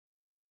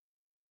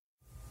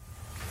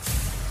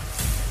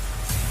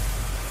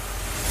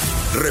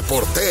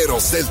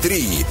Reporteros del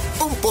Tri,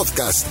 un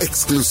podcast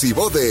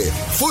exclusivo de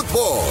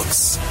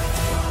Footbox.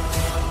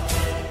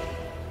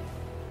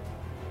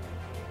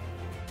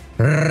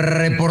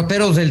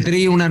 Reporteros del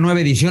Tri, una nueva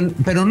edición,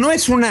 pero no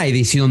es una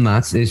edición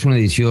más, es una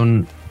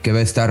edición que va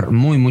a estar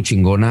muy, muy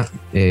chingona,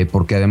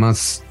 porque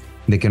además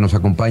de que nos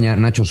acompaña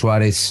Nacho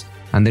Suárez,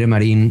 André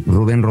Marín,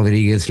 Rubén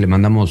Rodríguez, le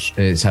mandamos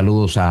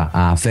saludos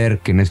a Fer,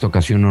 que en esta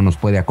ocasión no nos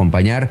puede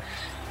acompañar.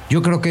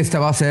 Yo creo que esta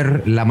va a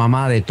ser la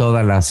mamá de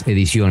todas las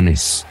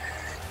ediciones.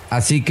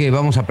 Así que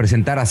vamos a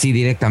presentar así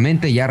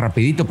directamente, ya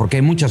rapidito, porque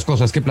hay muchas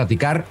cosas que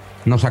platicar.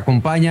 Nos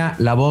acompaña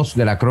la voz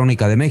de la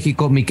Crónica de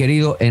México, mi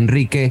querido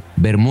Enrique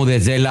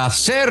Bermúdez de la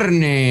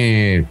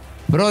Cerne.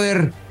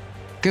 Brother,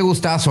 qué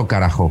gustazo,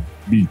 carajo.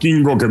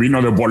 Vikingo que vino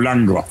de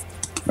Polanco.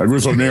 El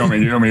gusto es mío, mi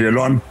querido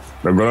Miguelón,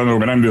 recordando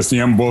grandes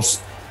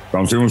tiempos,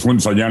 cuando estuvimos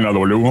juntos allá en la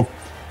W,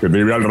 que te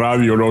llevé al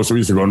radio, luego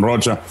subiste con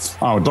Rocha.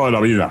 Toda la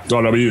vida.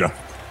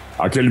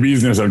 Aquel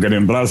business al que le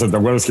entraste, ¿te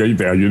acuerdas que ahí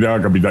te ayudé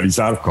a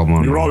capitalizar?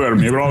 ¿Cómo mi no?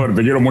 brother,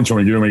 te quiero mucho,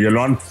 mi querido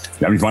Miguelón.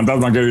 Y a mi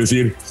fantasma, ¿qué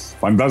decir?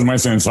 Fantasma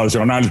es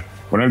sensacional.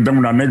 Con él tengo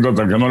una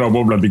anécdota que no la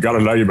puedo platicar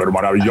al aire, pero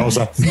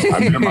maravillosa.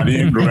 André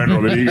Marín, Rubén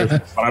Rodríguez,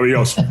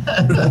 maravilloso.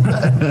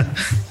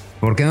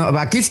 Porque no,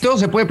 aquí todo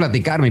se puede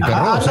platicar, mi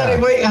perro. Ándale,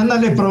 güey,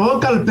 ándale,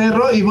 provoca al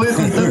perro y voy a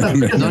contar.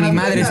 No, ni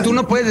madres, tú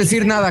no puedes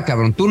decir nada,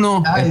 cabrón. Tú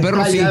no, el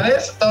perro sí. ¿Ya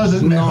ves?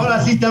 Entonces, mejor No.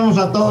 así estamos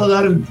a todos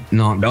dar.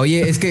 No,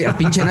 oye, es que a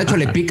pinche Nacho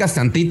le picas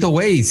tantito,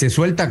 güey, y se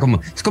suelta como...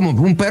 Es como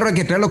un perro, hay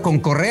que traerlo con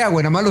correa,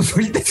 güey. Nada más lo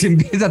sueltas y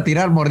empieza a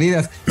tirar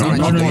mordidas. No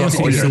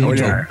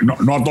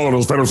a todos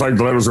los perros hay que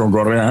traerlos con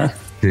correa,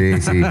 ¿eh?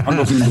 Sí.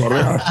 Ando sin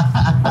correa.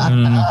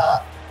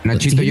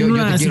 Nachito, yo te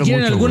quiero si quieren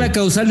mucho, alguna güey.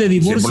 causal de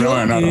divorcio, Sin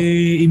problema de nada.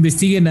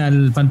 investiguen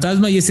al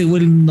fantasma y ese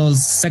güey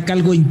nos saca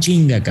algo en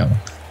chinga, cabrón.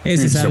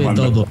 Ese sabe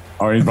todo.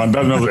 El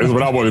fantasma es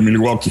bravo de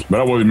Milwaukee,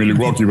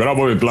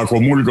 bravo de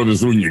Tlajomulco de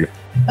Zúñiga.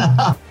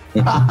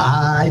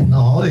 Ay,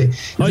 no.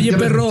 Oye,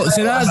 perro,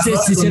 ¿será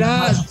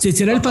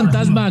el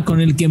fantasma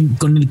con el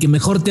que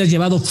mejor te has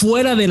llevado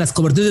fuera de las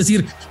coberturas? Es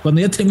decir,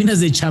 cuando ya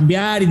terminas de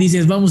chambear y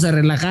dices, vamos a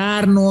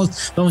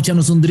relajarnos, vamos a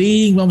echarnos un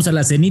drink, vamos a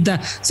la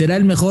cenita, ¿será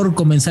el mejor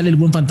comensal, el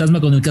buen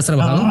fantasma con el que has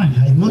trabajado?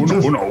 Hay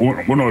muchos.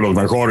 Uno de los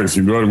mejores,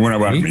 sin duda alguna,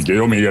 ¿Sí? mi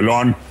querido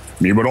Miguelón,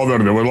 mi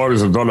brother de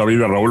brothers de toda la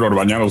vida, Raúl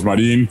Orbañanos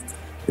Marín.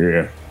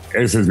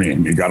 Ese es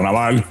mi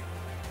carnaval.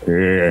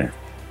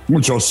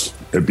 Muchos,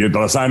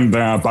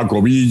 Pietrasanta,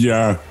 Paco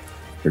Villa,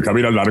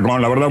 Javier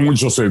Alarcón, la verdad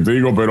muchos te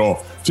digo, pero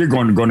sí,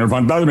 con el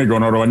fantasma y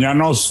con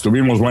Orbañanos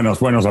tuvimos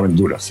buenas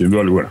aventuras, sin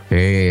duda alguna.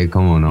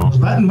 ¿Cómo no?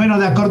 Bueno,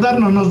 de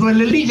acordarnos nos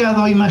duele el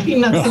hígado,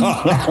 imagínate.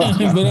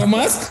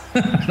 ¿Bromas?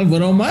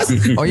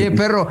 Oye,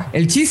 perro,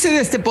 el chiste de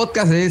este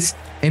podcast es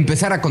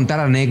empezar a contar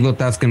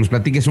anécdotas, que nos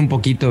platiques un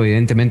poquito,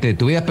 evidentemente, de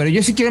tu vida, pero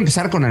yo sí quiero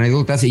empezar con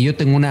anécdotas y yo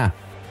tengo una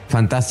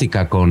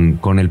fantástica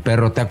con el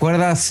perro. ¿Te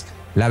acuerdas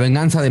la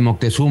venganza de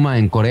Moctezuma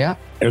en Corea?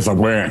 Esa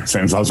fue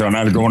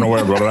sensacional, ¿cómo no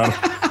voy a acordar?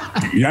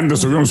 Y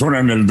antes tuvimos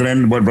una en el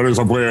tren, bueno, pero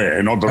eso fue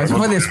en otro. Eso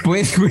fue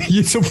después, güey,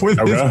 eso fue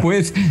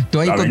después. Tú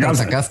ahí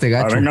contraatacaste,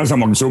 gacho. La venganza de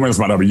Moctezuma es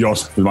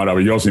maravillosa,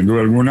 sin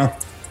duda alguna.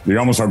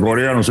 Llegamos a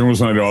Corea, nos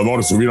fuimos en el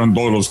elevador, subieron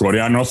todos los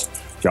coreanos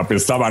que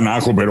apestaban a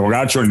ajo, pero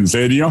gacho, en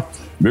serio.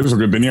 De eso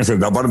que tenías que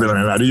taparte la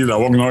nariz, la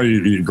boca, ¿no?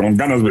 Y con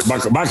ganas de...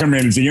 Bájame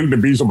en el siguiente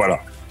piso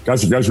para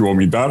casi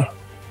vomitar.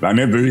 La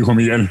neta, dijo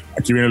Miguel,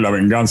 aquí viene la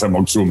venganza de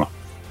Moctezuma.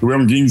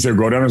 Tuvieron 15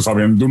 coreanos,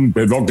 aventó un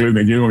pedocle,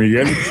 me querido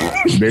Miguel,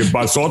 de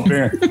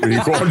pasote,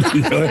 frijol,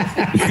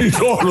 y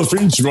todos los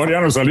pinches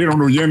coreanos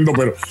salieron huyendo,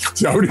 pero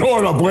se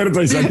abrió la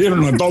puerta y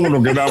salieron a todo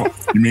lo que daba.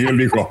 Y Miguel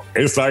dijo,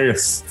 esta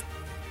es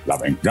la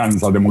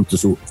venganza de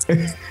Moctezuma.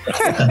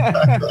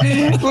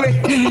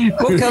 Güey,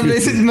 pocas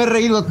veces me he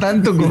reído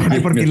tanto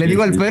porque le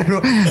digo al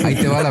perro, ahí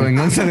te va la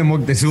venganza de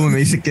Moctezuma. Me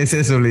dice, ¿qué es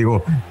eso? Le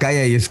digo,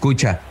 calla y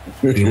escucha.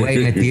 Y güey,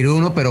 me tiró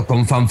uno, pero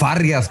con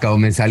fanfarrias, cabrón,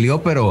 me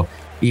salió, pero...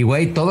 Y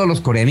güey, todos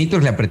los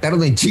coreanitos le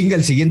apretaron en chinga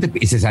el siguiente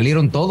y se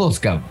salieron todos,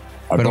 cabrón.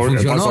 Pero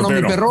funcionó, ¿no,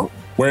 mi perro?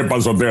 Fue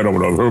pasotero,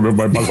 bro.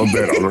 Fue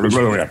pasotero, lo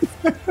recuerdo bien.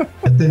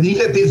 Te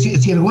dije,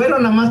 si el güero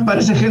nada más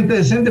parece gente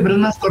decente, pero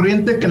es más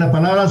corriente que la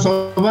palabra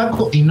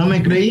sobaco, y no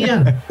me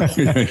creían.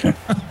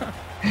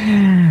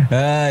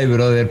 Ay,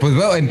 brother. Pues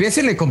bueno,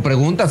 empiécenle con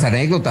preguntas,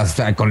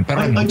 anécdotas. Con el perro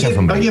hay muchas,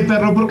 hombre. Oye,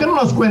 perro, ¿por qué no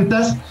nos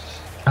cuentas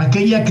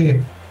aquella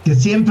que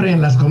siempre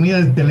en las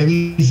comidas de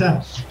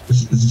Televisa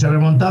se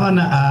remontaban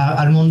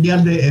al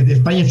Mundial de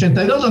España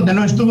 82, donde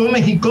no estuvo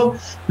México,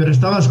 pero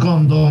estabas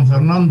con don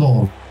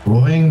Fernando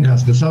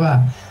Roengas, que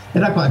usaba, que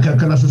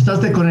lo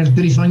asustaste con el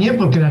trisoñé,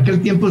 porque en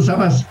aquel tiempo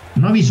usabas,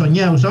 no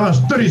bisoñé,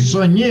 usabas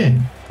trisoñé.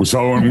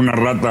 Usaba una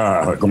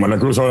rata, como la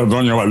que usaba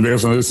Toño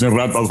Valdés, esas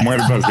ratas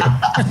muertas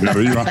de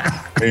arriba.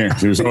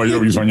 Sí, usaba yo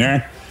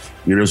bisoñé,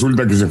 y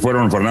resulta que se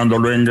fueron Fernando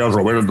Luengas,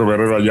 Roberto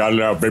Guerrero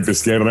Ayala, Pepe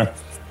Izquierda.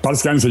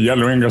 Paz canse ya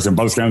lo vengas, en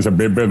paz canse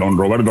Pepe, don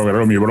Roberto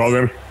Guerrero, mi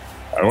brother.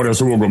 Ahora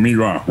estuvo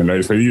conmigo en la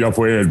despedida,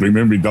 fue el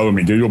primer invitado,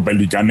 mi querido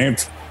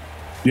Pelicanet.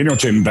 Tiene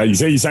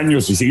 86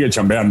 años y sigue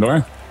chambeando,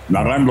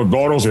 narrando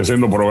toros y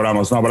haciendo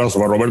programas. Un abrazo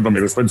para Roberto, mi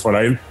respeto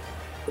para él.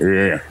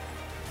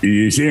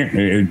 Y sí,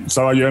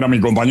 estaba yo, era mi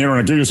compañero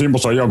en aquellos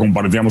tiempos, allá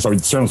compartíamos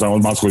habitaciones,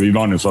 éramos más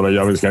jodidones, ahora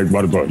ya ves que hay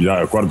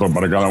cuarto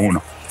para cada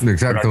uno.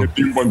 Exacto. En aquel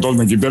tiempo entonces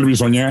me quité el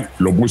bisoñé,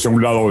 lo puse a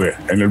un lado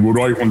en el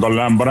buró ahí junto a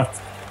la lámpara,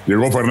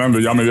 llegó Fernando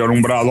ya medio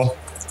alumbrado,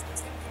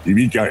 y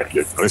vi que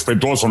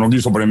respetuoso no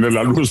quiso prender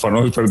la luz para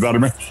no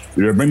despertarme,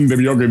 y de repente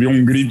vio que dio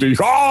un grito y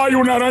dijo, ¡ay,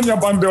 una araña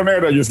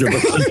panteonera! Y es que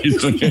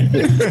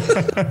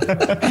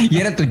 ¿Y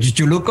era tu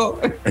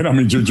chuchuluco? era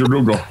mi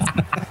chuchuluco.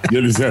 Y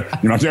él dice,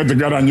 imagínate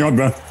qué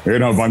arañota,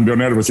 era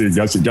panteonero, pues sí,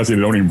 casi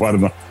le da un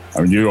infarto.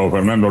 A mi querido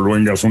Fernando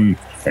Luenga es un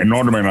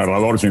enorme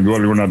narrador, sin duda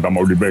alguna,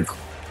 tamaulipeco.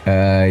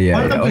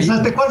 ¿Cuándo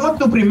empezaste? ¿Cuál fue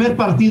tu primer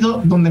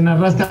partido donde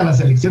narraste a la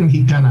selección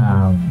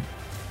mexicana,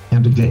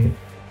 Enrique?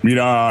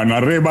 Mira,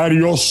 narré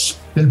varios.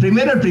 El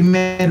primero,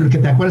 el que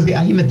te acuerdas que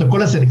ahí me tocó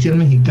la selección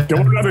mexicana. Te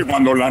voy a hablar de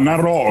cuando la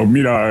narro.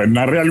 Mira,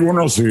 narré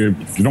algunos, que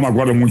no me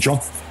acuerdo mucho,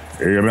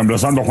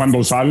 reemplazando a Juan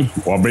Dosal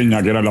o a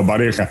Peña, que era la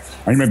pareja.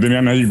 Ahí me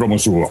tenían ahí como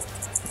su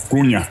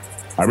cuña.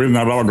 A veces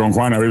narraba con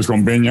Juan, a veces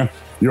con Peña.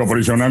 Iba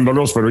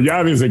presionándolos, pero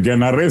ya desde que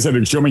narré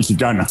selección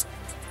mexicana,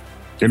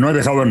 que no he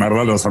dejado de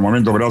narrar hasta el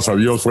momento, gracias a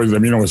Dios, fue desde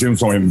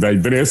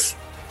 1993,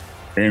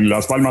 en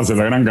Las Palmas de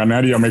la Gran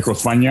Canaria,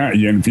 México-España,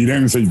 y en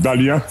Firenze,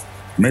 Italia,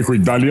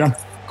 México-Italia,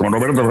 con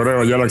Roberto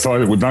Ferrero ya la estaba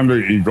debutando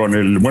y con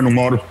el buen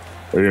humor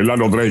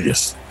Lalo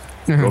Reyes.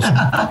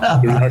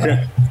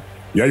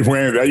 Y ahí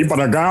fue, de ahí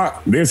para acá,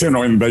 de ese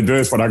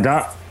 93 para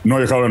acá, no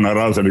he dejado de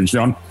narrar la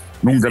selección.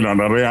 Nunca la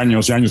narré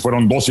años y años,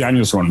 fueron 12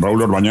 años con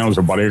Raúl Orbañanos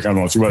en pareja,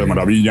 nos iba de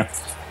maravilla.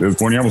 Les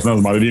poníamos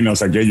unas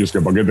madrinas a aquellos que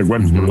para qué te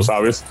cuento, tú lo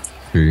sabes.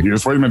 Sí. Y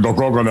después me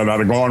tocó con el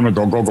Aragón, me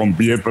tocó con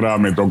Pietra,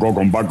 me tocó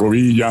con Paco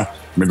Villa,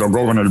 me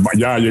tocó con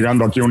ya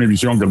llegando aquí a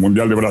Univisión, que el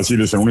Mundial de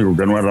Brasil es el único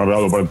que no he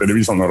narrado para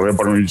Televisa, narré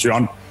para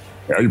Univisión.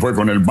 Ahí fue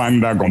con el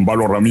Panda, con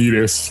Pablo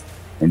Ramírez,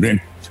 en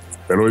fin.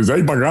 Pero desde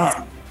ahí para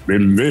acá,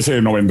 de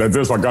ese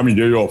 93 para acá, mi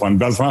querido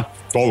Fantasma,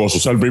 todos. O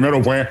sea, el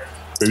primero fue,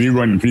 te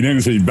digo, en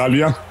Firenze,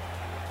 Italia,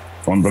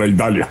 contra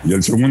Italia. Y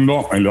el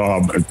segundo, en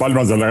las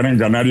Palmas de la Gran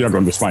Canaria,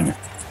 contra España.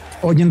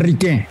 Oye,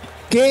 Enrique,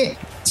 ¿qué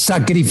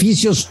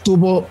sacrificios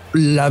tuvo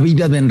la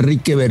vida de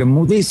Enrique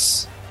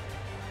Bermúdez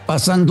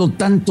pasando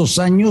tantos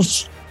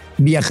años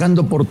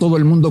viajando por todo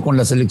el mundo con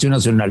la selección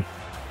nacional?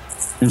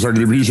 Un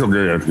sacrificio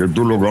que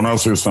tú lo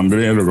conoces,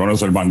 Andrés, lo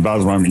conoce el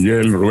Fantasma,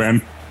 Miguel,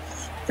 Rubén.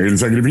 El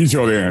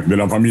sacrificio de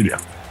la familia.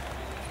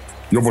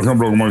 Yo, por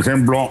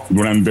ejemplo,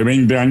 durante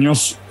 20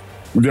 años,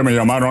 un día me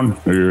llamaron,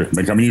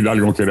 Benjamín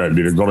Hidalgo, que era el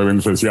director de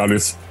eventos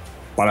especiales,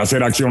 para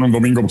hacer acción un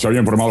domingo, porque se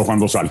había informado Juan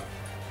Dosal.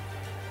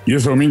 Y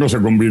ese domingo se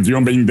convirtió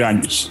en 20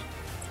 años.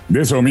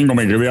 De ese domingo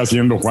me quedé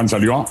haciendo, Juan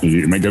salió,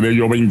 y me quedé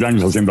yo 20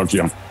 años haciendo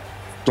acción.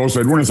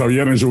 Entonces, el lunes a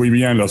viernes yo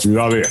vivía en la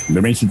ciudad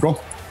de México,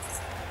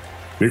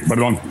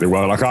 de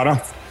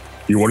Guadalajara,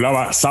 y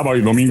volaba sábado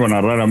y domingo a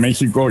narrar a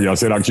México y a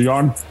hacer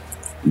acción,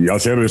 y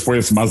hacer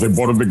después más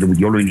deporte, que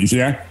yo lo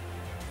inicié.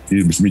 Y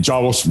mis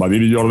chavos,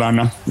 Badir y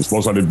Jordana, mi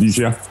esposa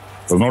Leticia,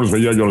 pues no los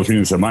veía yo los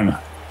fines de semana.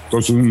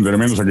 Entonces es un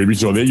tremendo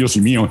sacrificio de ellos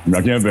y mío.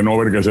 Imagínate no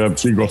ver que sean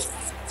chicos,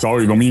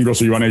 sábado y domingo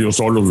se iban ellos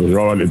solos, los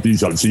llevaba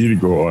Leticia al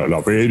circo, a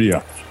la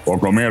feria, o a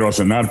comer o a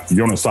cenar, y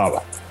yo no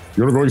estaba.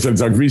 Yo creo que es el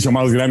sacrificio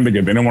más grande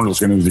que tenemos los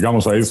que nos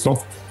dedicamos a esto,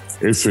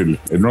 es el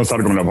no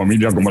estar con la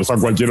familia como está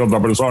cualquier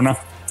otra persona,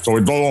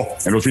 sobre todo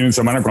en los fines de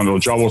semana cuando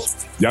los chavos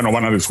ya no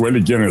van a la escuela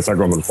y quieren estar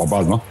con los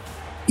papás, ¿no?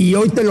 ¿Y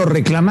hoy te lo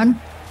reclaman?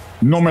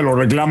 No me lo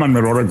reclaman,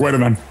 me lo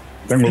recuerdan.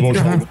 Tengo dos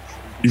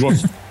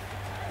hijos.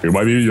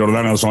 Badir y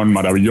Jordana son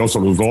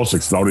maravillosos los dos,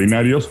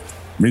 extraordinarios.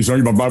 Me dice,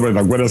 oye papá, ¿te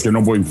acuerdas que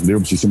no puedo?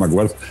 Digo, sí me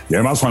acuerdo. Y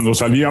además cuando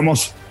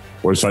salíamos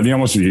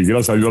y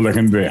gracias a Dios la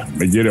gente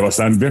me quiere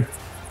bastante.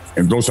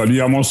 Entonces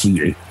salíamos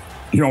y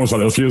íbamos a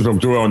las fiestas de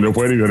octubre donde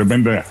fuera y de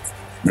repente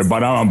me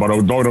paraban para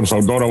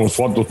autógrafos,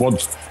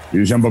 fotos. Y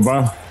decían,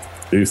 papá,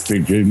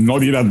 que no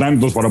diera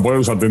tantos para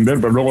poderlos atender,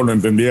 pero luego lo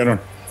entendieron.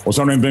 O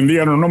sea, lo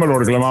entendieron, no me lo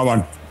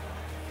reclamaban.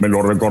 Me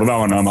lo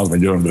recordaban nada más, me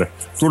quiero André.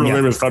 Tú lo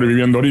debes estar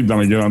viviendo ahorita,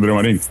 me quiero André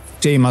Marín.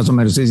 Sí, más o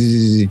menos,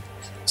 sí.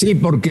 Sí,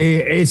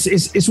 porque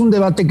es un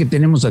debate que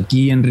tenemos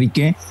aquí,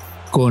 Enrique,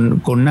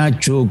 con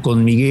Nacho,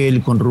 con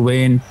Miguel, con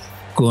Rubén,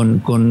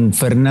 con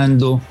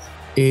Fernando.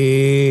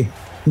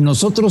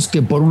 Nosotros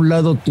que por un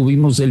lado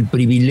tuvimos el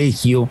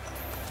privilegio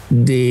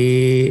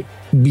de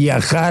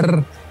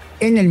viajar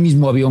en el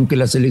mismo avión que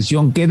la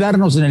selección,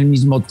 quedarnos en el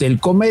mismo hotel,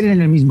 comer en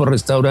el mismo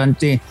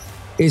restaurante,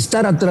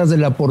 estar atrás de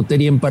la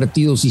portería en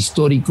partidos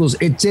históricos,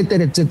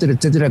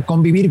 etcétera,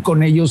 convivir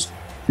con ellos,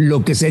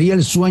 lo que sería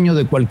el sueño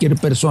de cualquier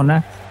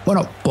persona.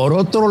 Bueno, por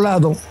otro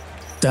lado,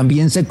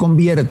 también se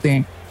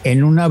convierte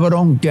en una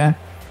bronca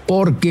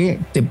porque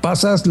te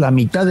pasas la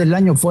mitad del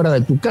año fuera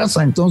de tu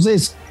casa.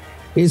 Entonces,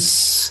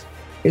 es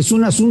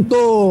un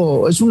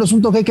asunto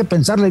que hay que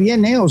pensarle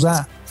bien, O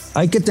sea,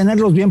 hay que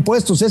tenerlos bien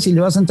puestos, si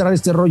le vas a entrar a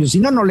este rollo. Si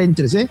no, no le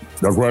entres, De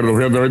acuerdo,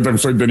 fíjate, ahorita que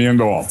estoy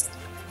teniendo...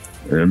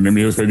 En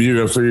mi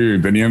despedida estoy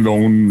teniendo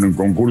un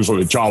concurso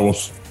de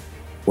chavos.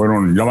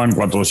 Ya van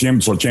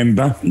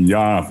 480 y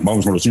ya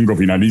vamos con los 5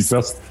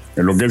 finalistas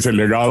en lo que es el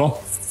legado.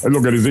 Es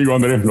lo que les digo,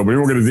 Andrés, lo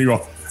primero que les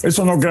digo,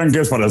 eso no crean que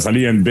es para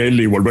salir en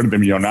tele y volverte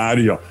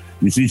millonario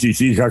y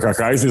sí,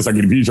 jajaja, ese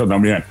sacrificio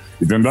también.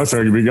 Y tendrás que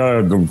sacrificar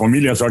a tu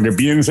familia, o sea, que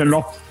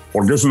piénsenlo,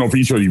 porque es un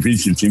oficio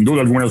difícil, sin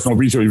duda alguna es un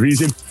oficio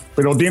difícil,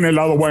 pero tiene el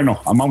lado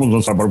bueno, amamos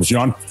nuestra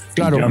profesión,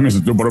 claro. Que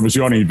ames tu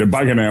profesión y te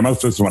paguen, además,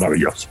 esto es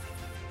maravilloso.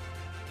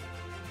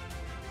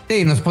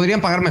 Sí, nos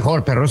podrían pagar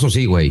mejor, pero eso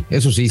sí, güey.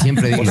 Eso sí,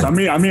 siempre digo. Pues a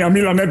mí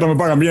la neta me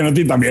pagan bien, a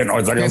ti también. ¿No?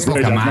 Qué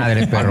poca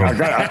madre, perro.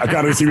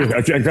 Acá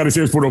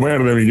recibes puro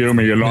verde, mi querido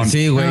Miguelón.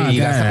 Sí, güey, y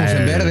ya estamos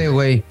en verde,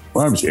 güey.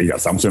 Bueno, sí, ya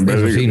estamos en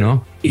verde. Eso sí,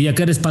 ¿no? Y ya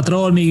que eres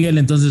patrón, Miguel,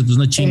 entonces pues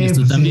no chingues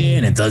tú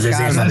también. Entonces,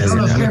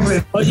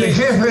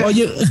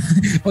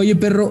 oye,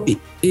 perro,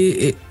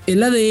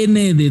 el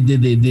ADN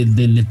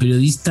del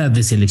periodista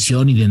de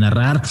selección y de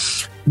narrar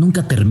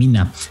nunca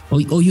termina.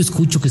 Hoy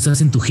escucho que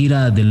estás en tu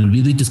gira del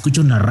olvido y te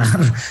escucho narrar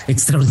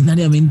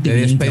extraordinariamente de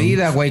bien.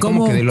 Despedida, güey.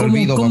 ¿Cómo que del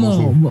olvido?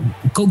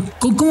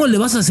 ¿Cómo le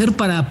vas a hacer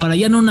para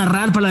ya no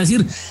narrar, para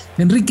decir,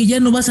 Enrique,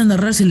 ya no vas a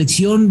narrar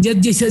selección, ya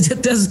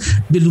te has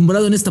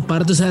deslumbrado en esta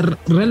parte? O sea,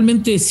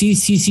 realmente sí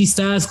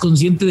estás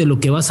consciente de lo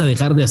que vas a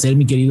dejar de hacer,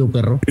 mi querido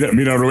perro.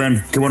 Mira,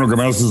 Rubén, qué bueno que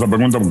me haces esa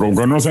pregunta,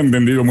 porque no se ha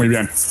entendido muy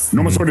bien.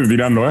 No me estoy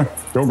retirando,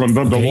 Tengo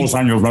contrato 2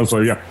 años más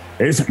todavía.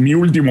 Es mi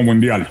último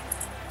mundial.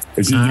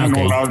 Es decir,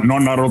 no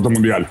narro otro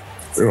mundial.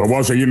 Pero voy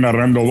a seguir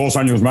narrando 2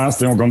 años más.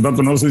 Tengo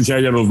contrato, no sé si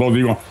haya los 2,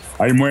 digo,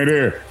 ahí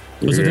muere.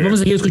 Pues te vamos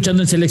a seguir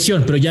escuchando en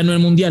selección, pero ya no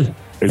en mundial.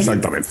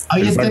 Exactamente.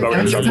 Oye, pero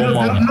no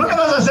le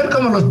vas a hacer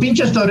como los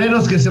pinches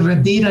toreros que se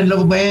retiran,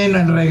 luego, bueno,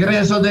 el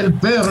regreso del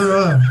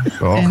perro.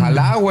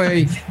 Ojalá,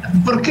 güey.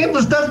 ¿Por qué?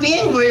 Pues estás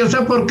bien, güey. O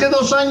sea, ¿por qué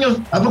 2 años?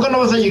 ¿A poco no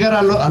vas a llegar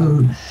a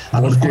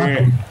los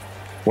 4?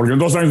 Porque en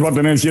 2 años va a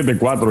tener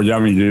 7-4 ya,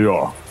 mi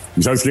querido.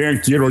 ¿Y sabes qué?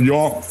 Quiero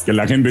yo que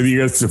la gente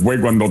diga, este fue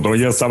cuando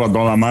todavía estaba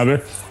toda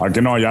madre, a que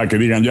no, ya que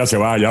digan, ya se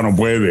va, ya no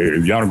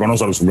puede, ya no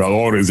conoce a los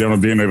jugadores, ya no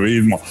tiene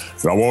ritmo,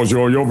 la voz,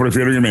 yo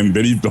prefiero irme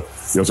enterito.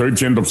 Yo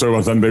siento que estoy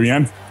bastante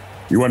bien.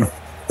 Y bueno,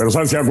 pero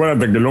sabes,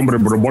 acuérdate que el hombre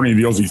propone y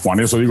Dios y Juan,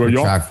 eso digo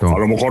yo. Exacto. A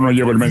lo mejor no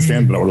llevo el mes que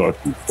entra, ¿verdad?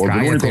 Porque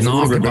cállate, el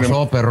único seguro que pasó,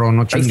 tenemos, perro?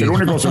 No chingues. es que el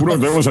único seguro que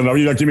tenemos en la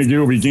vida aquí, mi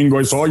querido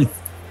vikingo, es hoy.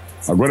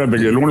 Acuérdate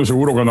que el único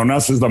seguro cuando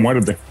nace es la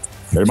muerte.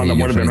 Además, la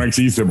muerte no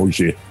existe,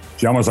 porque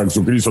si amas a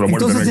Jesucristo, la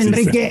muerte entonces, no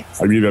existe. Enrique,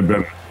 hay vida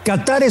eterna.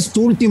 ¿Qatar es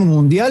tu último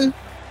mundial?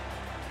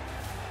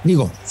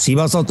 Digo, si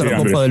vas a otra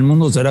Copa del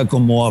Mundo será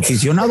como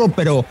aficionado,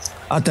 pero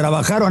a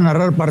trabajar o a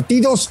narrar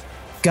partidos,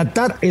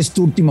 Qatar es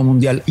tu último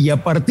mundial. Y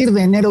a partir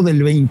de enero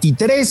del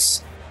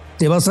 23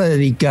 te vas a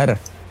dedicar,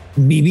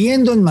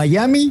 viviendo en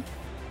Miami,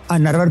 a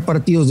narrar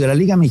partidos de la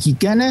Liga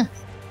Mexicana,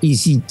 y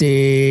si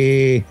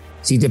te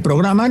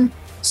programan,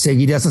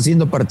 seguirás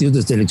haciendo partidos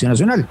de selección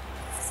nacional.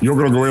 Yo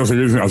creo que voy a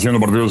seguir haciendo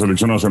partidos de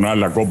selección nacional,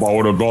 la Copa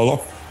Oro,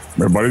 todo.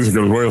 Me parece que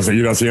los voy a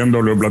seguir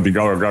haciendo, lo he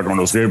platicado acá con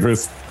los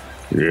jefes.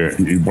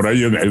 Y por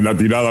ahí en la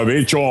tirada, de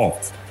hecho,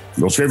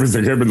 los jefes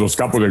de jefes, los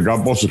capos de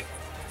capos,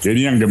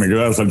 querían que me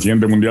quedara hasta el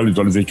siguiente mundial y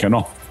yo les dije que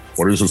no.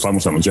 Por eso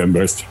estamos anunciando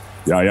este.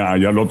 Ya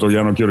el otro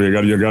ya no quiero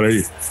llegar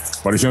ahí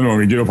pareciendo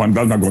mi quiero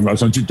fantasma con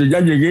calzoncito. Ya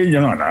llegué, ya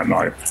no.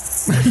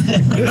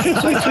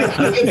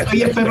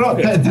 Oye, perro,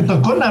 te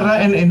tocó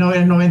narrar, en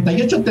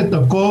 98 te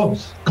tocó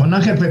con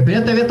Ángel, pero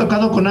ya te había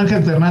tocado con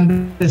Ángel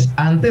Fernández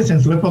antes,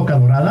 en su época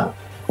dorada.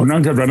 Con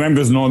Ángel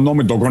Fernández no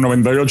me tocó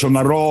 98,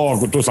 narró,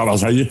 tú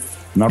estabas ahí,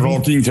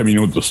 narró 15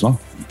 minutos, ¿no?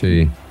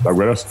 Sí. ¿Te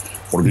acuerdas?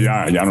 Porque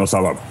ya no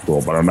estaba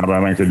como para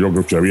narrar Ángel, yo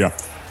creo que había.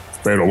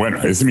 Pero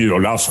bueno, es mi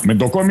idolazo. Me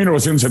tocó en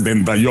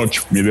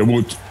 1978, mi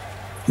debut.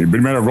 Mi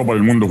primera Copa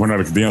del Mundo fue en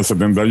Argentina en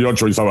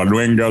 78. Ahí estaba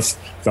Luengas,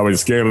 estaba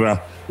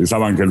Izquierda,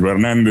 estaba Ángel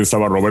Fernández,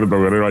 estaba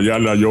Roberto Guerrero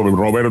Ayala, yo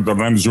Roberto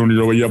Hernández Jr.,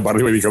 yo veía para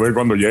arriba y dije, a ver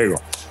cuándo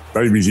llego. Está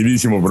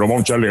dificilísimo, pero vamos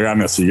a echarle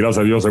ganas y gracias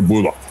a Dios se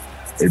pudo.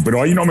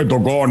 Pero ahí no me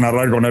tocó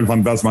narrar con el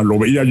fantasma, lo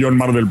veía yo en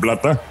Mar del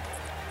Plata.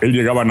 Él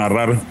llegaba a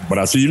narrar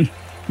Brasil,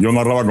 yo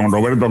narraba con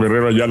Roberto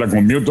Guerrero Ayala,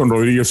 con Milton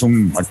Rodríguez,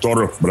 un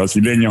actor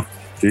brasileño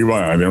que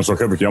iba de nuestro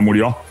jefe que ya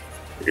murió.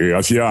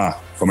 Hacía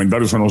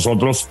comentarios con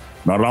nosotros,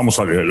 narramos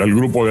al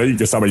grupo de ahí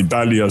que estaba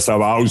Italia,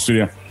 estaba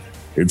Austria,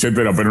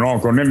 etcétera, pero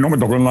no, con él no me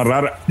tocó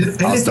narrar. Él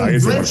es tu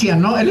influencia,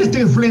 ¿no? Él es tu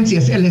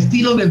influencia, el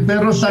estilo del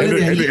perro sale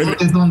de ahí.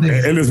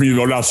 Él es mi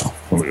idolazo,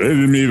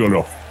 él es mi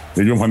ídolo,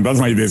 de un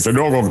fantasma, y desde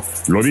luego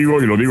lo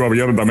digo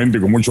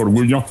abiertamente con mucho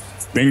orgullo.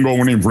 Tengo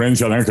una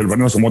influencia de Ángel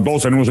Fernández, como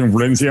todos tenemos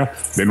influencia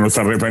de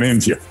nuestra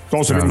referencia,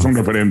 todos tenemos un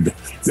referente.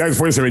 Ya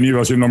después he venido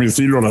haciendo mi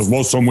estilo, las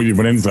voces son muy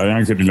diferentes, la de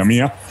Ángel y la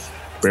mía.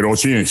 Pero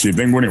sí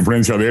tengo una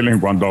influencia de él en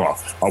cuanto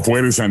a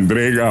fuerza,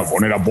 entrega, a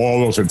poner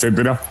apodos,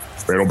 etcétera.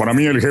 Pero para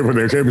mí el jefe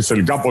de jefes,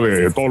 el capo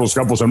de todos los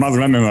capos, el más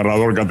grande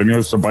narrador que ha tenido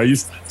este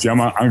país, se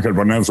llama Ángel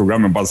Fernández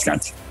Ugame, en paz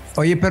descanse.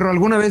 Oye, perro,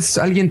 ¿alguna vez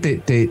alguien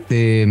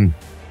te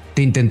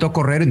intentó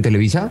correr en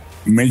Televisa?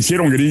 Me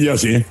hicieron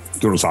grillas, sí,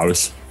 tú lo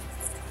sabes.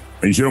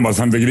 Me hicieron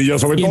bastante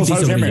grillas, sobre todo,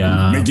 ¿sabes?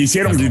 Me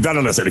quisieron quitar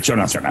a la selección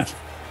nacional.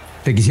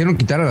 ¿Te quisieron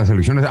quitar a la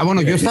selección nacional? Ah,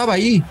 bueno, yo estaba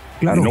ahí,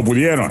 claro. Y no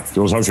pudieron,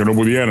 tú sabes que no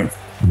pudieron.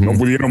 No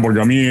pudieron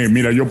porque a mí,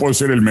 mira, yo puedo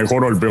ser el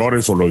mejor o el peor,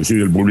 eso lo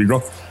decide el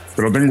público,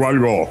 pero tengo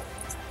algo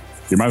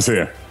que me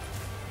hace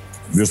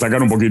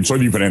destacar un poquito. Soy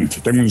diferente,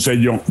 tengo un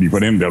sello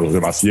diferente a los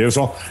demás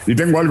y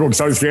tengo algo que,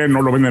 ¿sabes qué?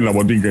 No lo venden en la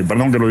botica, y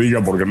perdón que lo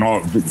diga porque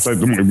no,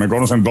 me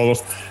conocen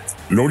todos.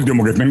 Lo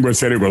último que tengo es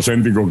ser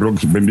egocéntrico, creo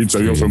que bendito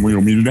sea Dios, soy muy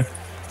humilde,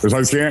 pero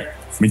 ¿sabes qué?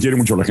 Me quiere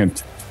mucho la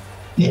gente.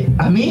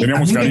 A mí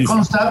me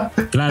consta,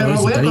 claro,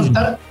 pero voy a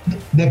contar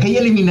de aquella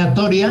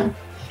eliminatoria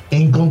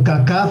en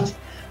CONCACAF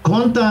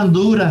contra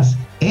Honduras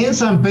en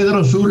San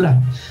Pedro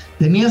Sula.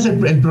 Tenías un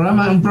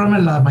programa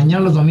en la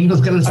mañana los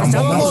domingos que era el San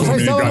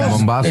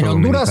Bombazo. En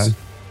Honduras.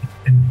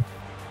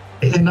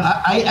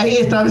 Ahí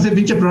estaba ese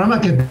pinche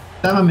programa que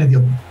estaba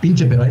medio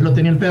pinche, pero ahí lo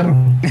tenía el perro.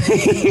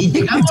 Y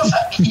llegamos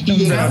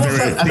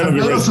a San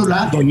Pedro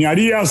Sula.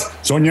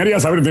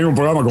 Soñarías haber tenido un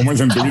programa como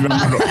ese en tu vida.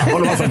 No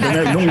lo vas a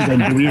tener nunca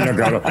en tu vida,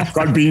 cabrón.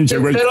 ¿Cuál pinche,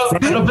 güey?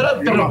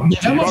 Pero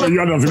llegamos a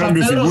las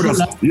grandes figuras.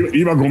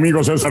 Iba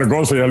conmigo César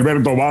Cosa y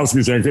Alberto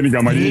Vázquez y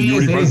Angélica María y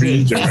Yuri. ¿Cuál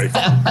pinche, güey?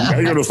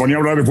 Ahí yo los ponía a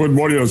hablar de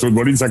fútbol y los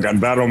futbolistas a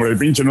cantar, hombre. El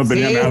pinche no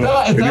tenía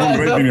nada. Tenía un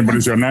rating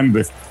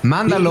impresionante.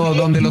 Mándalo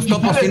donde los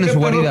topos tienen su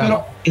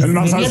guarida. Es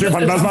más, ¿sabes qué,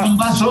 fantasma?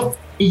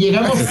 Y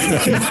llegamos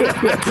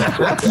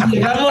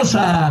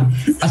a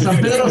San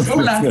Pedro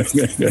Sula,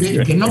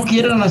 que no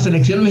quieren la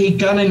selección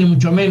mexicana ni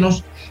mucho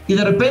menos, y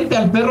de repente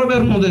al Perro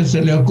Bermúdez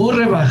se le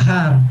ocurre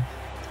bajar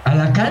a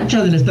la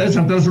cancha del estadio de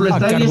San Pedro Sula.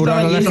 El estadio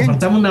estaba lleno,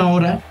 faltaba una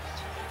hora,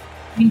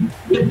 y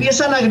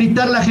empiezan a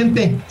gritar la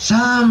gente,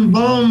 San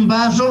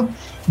Bombazo,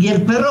 y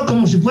el Perro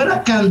como si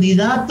fuera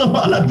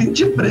candidato a la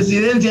pinche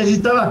presidencia, así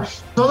estaba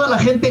toda la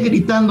gente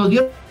gritando,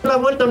 dio la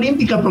vuelta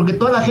olímpica porque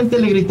toda la gente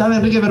le gritaba a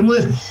Enrique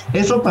Bermúdez.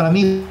 Eso para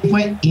mí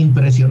fue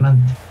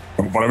impresionante.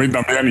 Para mí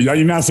también, y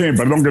ahí nace,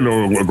 perdón que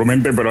lo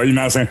comente, pero ahí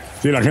nace,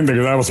 sí, la gente que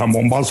daba San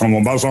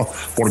Bombazo,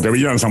 porque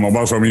veían San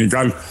Bombazo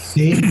dominical.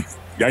 Sí.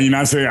 Y ahí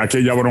nace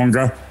aquella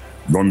bronca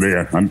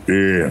donde,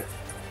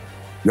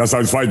 ya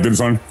sabes,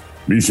 Faitelson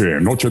dice,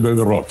 noche de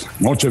derrota,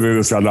 noche de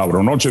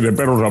descalabro, noche de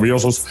perros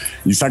rabiosos,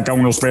 y saca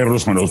unos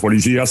perros con los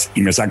policías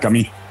y me saca a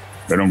mí.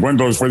 Pero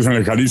encuentro después en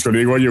el Jalisco y le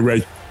digo, oye,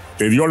 güey,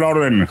 ¿te dio la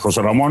orden,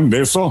 José Ramón,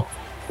 de eso?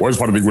 ¿O es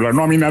particular?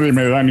 No, a mí nadie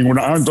me da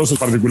ninguna. Entonces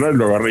particular, y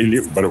lo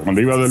agarré. Pero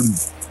cuando iba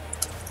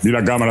vi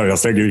la cámara de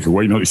Azteca y dije,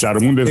 güey, no, se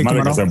armó un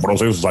desmadre que hasta en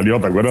proceso salió,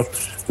 ¿te acuerdas?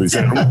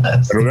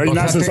 Pero de ahí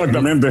nace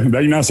exactamente, de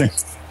ahí nace.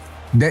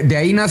 De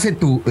ahí nace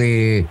tu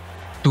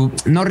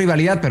no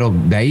rivalidad, pero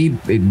de ahí,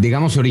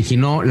 digamos, se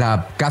originó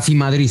la casi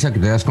madriza que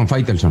te das con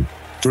Faitelson.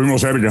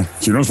 Estuvimos cerca,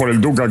 si no es por el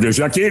Duca que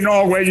decía, aquí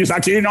no, güeyes,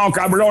 aquí no,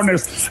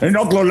 cabrones, en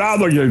otro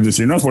lado, y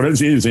si no es por él,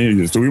 sí,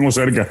 estuvimos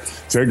cerca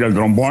del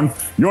trombón,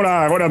 y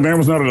ahora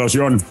tenemos una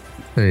relación,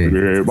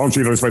 vamos a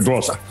decir,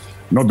 respetuosa.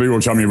 No te digo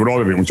que sea mi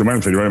brother, ni mucho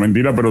menos, sería de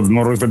mentira, pero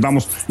nos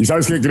respetamos. ¿Y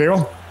sabes qué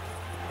creo?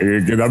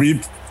 Que David,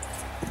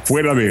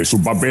 fuera de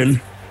su papel,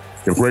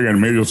 que juega en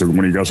medios de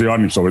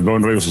comunicación y sobre todo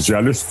en redes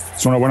sociales,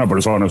 es una buena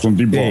persona, es un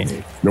tipo de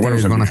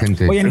buena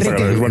gente. Oye,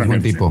 Enrique, es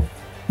buen tipo.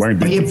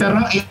 Oye,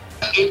 Perro,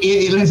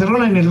 y le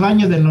encerraron en el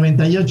baño del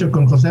 98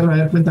 con José. A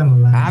ver,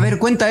 cuéntanosla. A ver,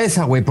 cuenta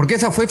esa, güey, porque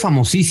esa fue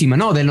famosísima.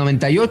 No, del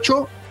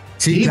 98,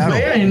 sí, claro.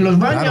 Fue en los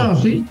baños, claro.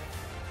 Sí.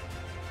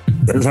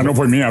 Esa no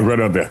fue mía,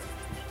 acuérdate.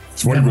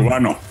 Fue el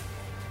cubano.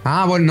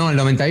 Bueno, no, el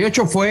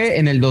 98 fue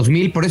en el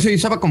 2000, por eso yo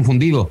estaba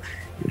confundido.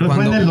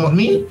 ¿Fue en el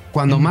 2000?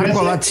 Cuando Marco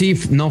Abad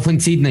no fue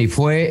en Sydney,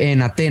 fue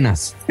en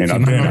Atenas. En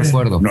Atenas. No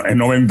recuerdo. No, en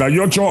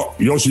 98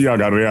 yo sí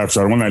agarré a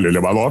Sarmona el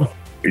elevador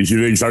y sí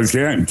le dije, ¿sabes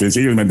qué? Te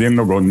sigues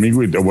metiendo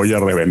conmigo y te voy a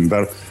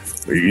reventar.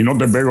 Y no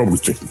te pego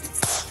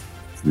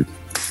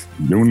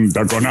de un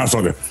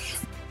taconazo.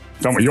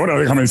 Y ahora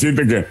déjame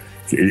decirte que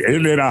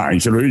él era, y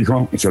se lo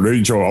he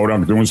dicho ahora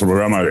que tuvimos un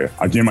programa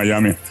aquí en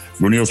Miami,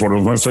 de Unidos por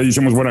los Nuestros, ahí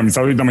hicimos buena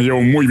amistad. Ahorita me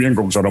llevo muy bien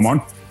con José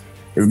Ramón.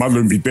 Es más, lo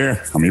invité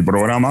a mi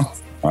programa,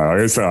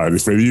 a esa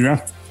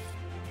despedida,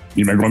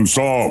 y me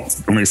contó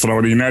una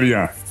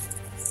extraordinaria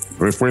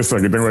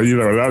respuesta que tengo allí, de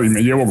verdad, y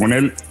me llevo con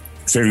él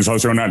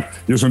sensacional.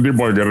 Y es un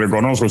tipo al que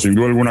reconozco sin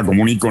duda alguna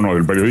como un ícono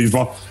del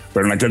periodismo,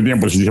 pero en aquel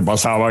tiempo sí se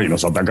pasaba y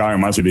nos atacaba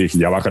más, y le dije,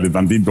 ya bájale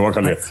tantito,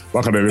 bájale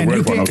de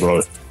vuelta a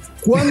nosotros.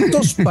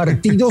 ¿Cuántos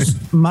partidos,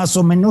 más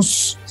o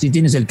menos, si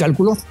tienes el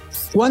cálculo,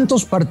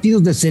 cuántos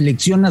partidos de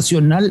selección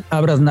nacional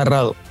habrás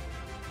narrado?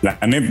 La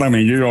neta,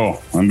 me llego,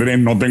 André,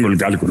 no tengo el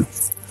cálculo.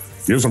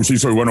 Y eso sí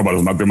soy bueno para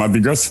las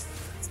matemáticas,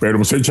 pero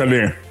pues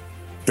échale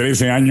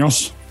 13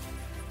 años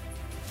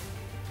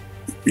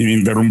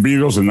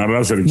ininterrumpidos en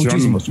narrar selección.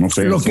 Muchísimos. No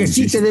sé, lo que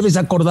sí te debes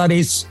acordar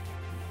es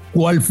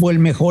cuál fue el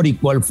mejor y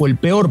cuál fue el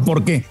peor,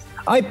 porque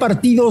hay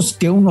partidos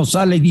que uno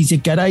sale y dice,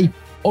 caray,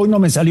 hoy no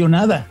me salió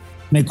nada.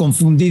 Me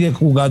confundí de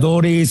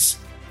jugadores,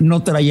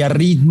 no traía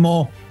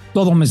ritmo,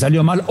 todo me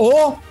salió mal,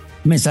 o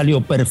me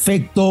salió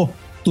perfecto,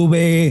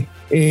 tuve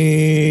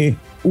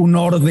un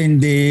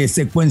orden de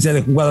secuencia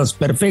de jugadas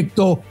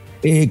perfecto,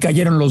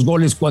 cayeron los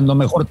goles cuando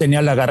mejor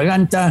tenía la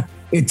garganta,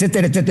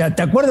 etcétera, etcétera.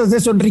 ¿Te acuerdas de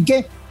eso,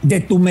 Enrique?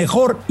 ¿De tu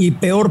mejor y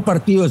peor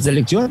partido de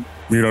selección?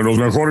 Mira, los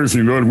mejores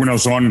sin duda alguna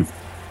son,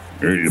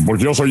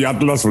 porque yo soy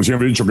Atlas, pero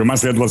siempre he dicho que más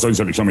que Atlas soy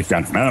selección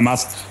mexicana, nada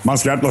más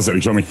que Atlas,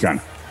 selección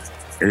mexicana.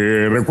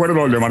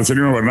 Recuerdo el de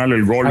Marcelino Bernal,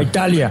 el gol a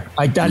Italia.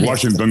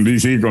 Washington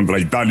D.C. contra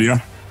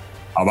Italia,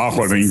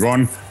 abajo al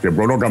rincón, que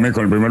coloca a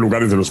México en el primer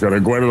lugar, es de los que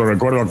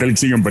recuerdo aquel que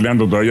siguen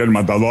peleando todavía, el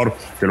Matador,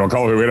 que lo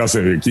acabo de ver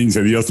hace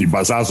 15 días,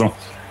 tipazazo,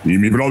 y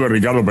mi brother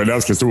Ricardo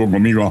Peleas, que estuvo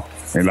conmigo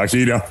en la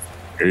gira,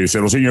 se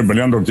lo siguen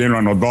peleando, quien lo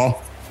anotó,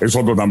 es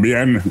otro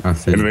también,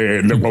 sí.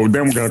 el de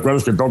Cuauhtémoc, que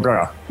recuerdas que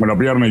toca con la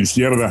pierna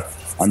izquierda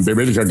ante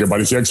Bélgica, que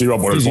parecía que se iba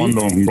por el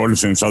fondo, un gol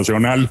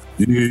sensacional,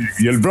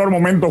 y el peor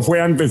momento fue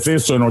antes de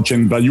eso, en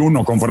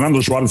 81, con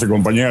Fernando Schwarze,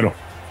 compañero.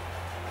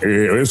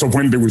 Eso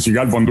fue en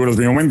Tegucigalpa, Honduras.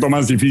 Mi momento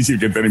más difícil,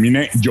 que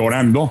terminé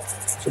llorando,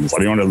 se me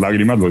salieron las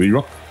lágrimas, lo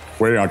digo,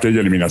 fue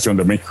aquella eliminación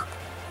de México.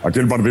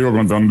 Aquel partido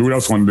contra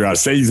Honduras, donde a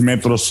 6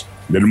 metros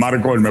del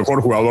marco, el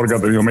mejor jugador que ha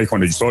tenido México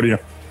en la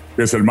historia,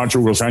 que es el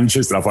macho Hugo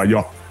Sánchez, la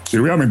falló. Si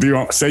hubiera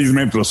metido 6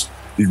 metros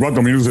y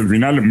 4 minutos del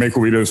final,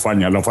 México hubiera ido a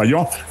España. La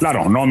falló,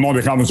 claro, no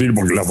dejamos ir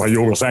porque la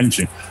falló Hugo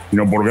Sánchez,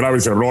 sino por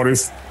graves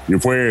errores. Y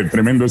fue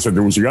tremendo ese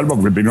Tegucigalpa,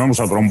 porque teníamos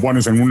a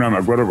trompones en una, me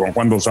acuerdo, con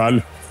Juan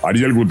Dosal,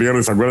 Ariel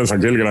Gutiérrez, ¿te acuerdas?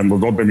 Aquel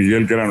grandotote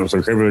Miguel, que era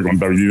nuestro jefe de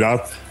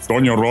contabilidad,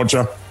 Toño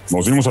Rocha.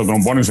 Nos dimos a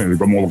trompones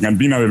como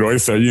cantina del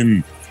oeste,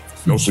 ahí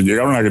nos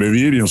llegaron a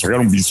agredir y nos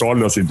sacaron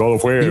pistolas y todo.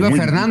 Iba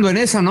Fernando en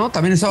esa, ¿no?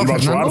 También estaba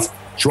Fernando.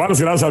 Schwarz,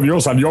 gracias a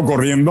Dios, salió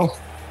corriendo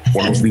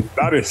por los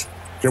militares.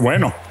 Qué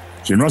bueno.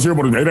 Si no ha sido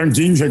porque eran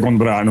 15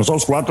 contra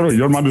nosotros 4, y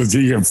yo más les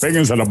dije,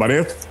 péguense a la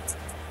pared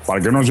para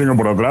que no lleguen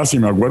por atrás. Y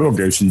me acuerdo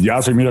que si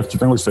ya se mira, aquí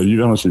tengo esta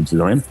herida, no sé si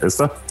la ven,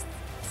 esta.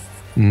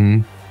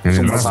 Es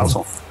un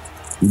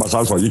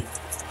vasazo allí.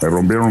 Me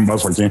rompieron un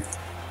vaso aquí.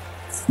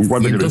 Un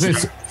cuate que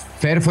entonces,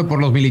 Fer fue por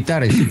los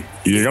militares.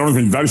 Y llegaron los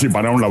militares y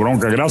pararon la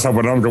bronca. Gracias,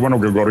 Fernando, qué bueno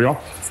que corrió.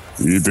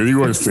 Y te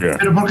digo,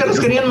 ¿Pero por qué los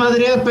querían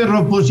madrear,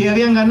 Perro? Pues si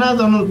habían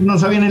ganado,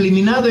 nos habían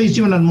eliminado y se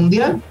iban al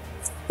Mundial.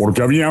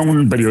 Porque había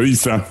un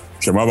periodista,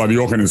 se llamaba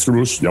Diógenes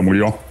Cruz, ya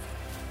murió,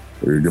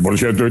 que por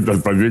cierto, ahorita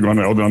platico con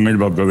otra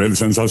anécdota de él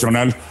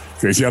sensacional,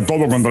 que decía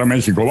todo contra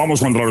México, vamos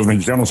contra los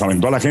mexicanos,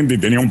 aventó a la gente y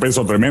tenía un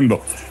peso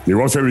tremendo.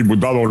 Llegó a ser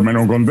diputado, me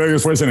lo encontré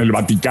después en el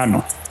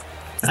Vaticano,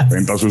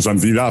 frente a su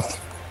santidad.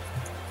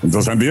 En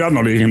su santidad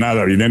no le dije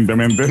nada,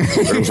 evidentemente,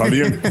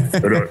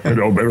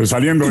 pero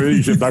saliendo le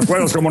dije, ¿te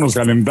acuerdas cómo nos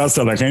calentaste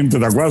a la gente?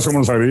 ¿Te acuerdas cómo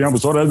nos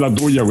agredíamos? Ahora es la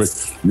tuya, güey.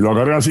 Y lo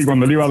agarré así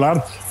cuando le iba a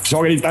dar, empezó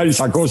a gritar y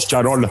sacó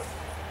charola.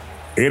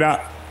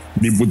 Era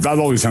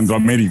diputado de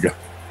Centroamérica.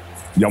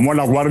 Llamó a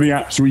la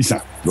Guardia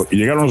Suiza y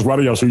llegaron los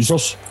guardias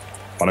suizos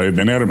para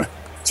detenerme.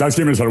 ¿Sabes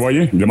quién me salvó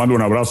allí? Le mando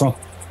un abrazo.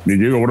 Mi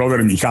querido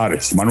brother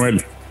Mijares,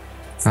 Manuel.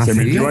 Se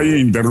metió ahí,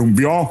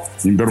 interrumpió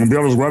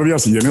a los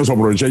guardias y en eso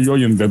aproveché yo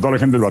y entre toda la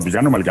gente del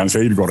Vaticano me alcancé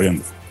a ir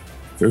corriendo.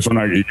 Y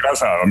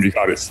gracias a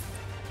Mijares.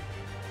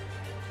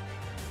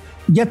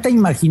 ¿Ya te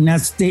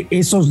imaginaste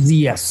esos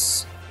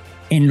días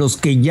en los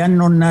que ya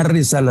no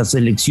narres a la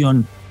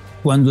selección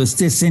cuando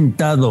estés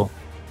sentado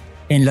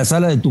en la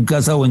sala de tu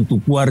casa o en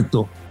tu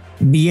cuarto,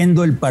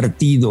 viendo el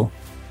partido,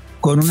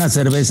 con una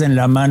cerveza en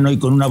la mano y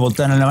con una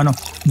botana en la mano?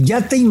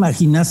 ¿Ya te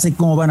imaginaste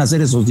cómo van a ser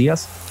esos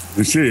días?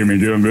 Sí, mi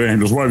querido Andrés,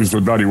 los voy a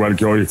disfrutar igual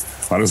que hoy.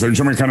 A la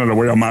selección mexicana la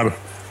voy a amar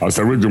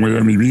hasta el último día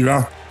de mi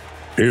vida.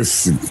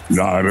 Es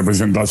la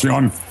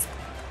representación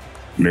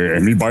de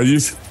mi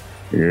país.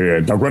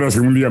 ¿Te acuerdas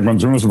que un día cuando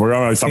estuvimos en el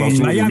programa estaban los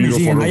unidos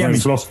por los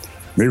nuestros?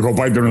 Me dijo,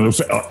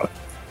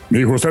 me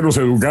dijo, ustedes nos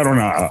educaron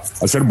a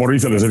ser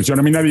porristas de la selección.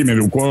 A mí nadie me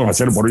educó a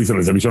ser porrista de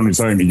la selección, ni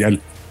sabe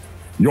Miguel.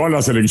 Yo a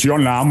la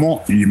selección la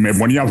amo y me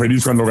ponía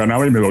feliz cuando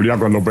ganaba y me dolía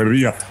cuando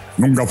perdía.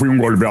 Nunca fui un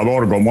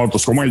golpeador como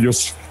otros como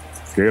ellos,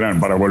 que eran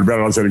para golpear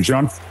a la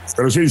selección.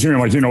 Pero sí me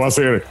imagino, va a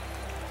ser...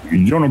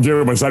 Yo no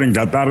quiero pensar en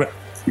Qatar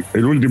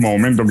el último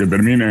momento que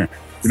termine. Al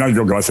final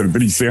creo que va a ser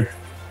triste,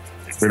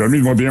 pero al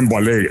mismo tiempo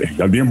alegre.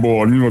 Y al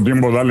mismo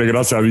tiempo darle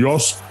gracias a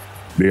Dios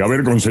de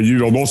haber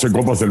conseguido 12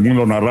 Copas del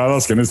Mundo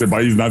narradas, que en este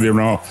país nadie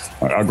no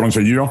ha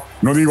conseguido.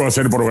 No digo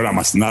hacer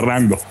programas,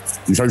 narrando.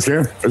 ¿Y sabes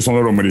qué? Eso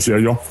no lo merecía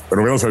yo,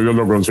 pero gracias a Dios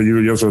lo he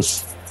conseguido y eso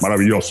es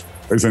maravilloso,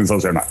 es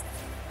sensacional.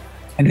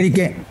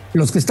 Enrique,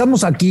 los que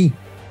estamos aquí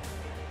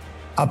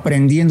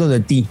aprendiendo de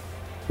ti,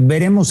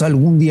 ¿veremos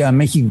algún día a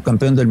México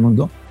campeón del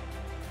mundo?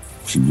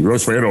 Sí, yo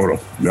espero, bro.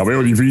 La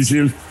veo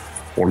difícil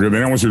porque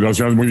tenemos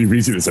situaciones muy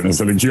difíciles en la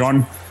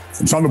selección,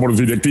 empezando por los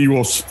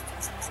directivos,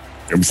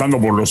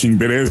 empezando por los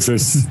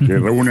intereses que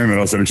reúnen a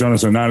la selección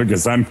nacional, que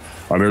están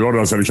alrededor de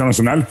la selección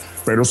nacional,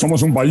 pero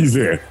somos un país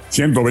de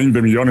 120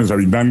 millones de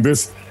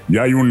habitantes y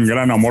hay un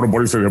gran amor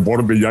por este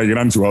deporte y hay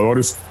grandes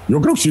jugadores.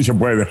 Yo creo que sí se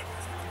puede.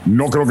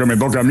 No creo que me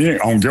toque a mí,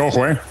 aunque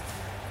ojo,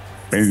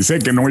 pensé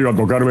que no me iba a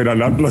tocar ver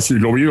al Atlas y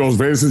lo vi 2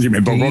 veces y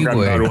me tocó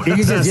cantar.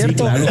 Sí, es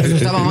cierto. Claro, eso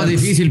estaba más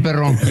difícil,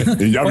 Perro.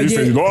 Y ya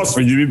viste 2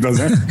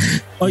 seguiditas,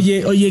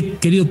 Oye,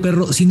 querido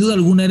Perro, sin duda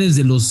alguna eres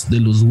de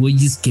los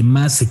güeyes que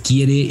más se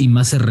quiere y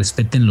más se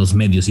respeta en los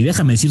medios. Y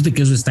déjame decirte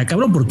que eso está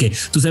cabrón, porque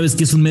tú sabes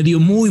que es un medio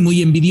muy,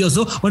 muy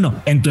envidioso. Bueno,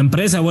 en tu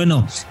empresa,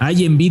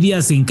 hay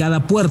envidias en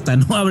cada puerta,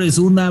 ¿no? Abres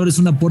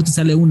una puerta y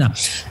sale una.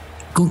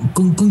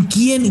 ¿Con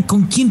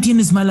quién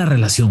tienes mala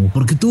relación?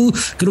 Porque tú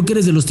creo que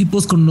eres de los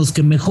tipos con los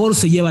que mejor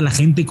se lleva la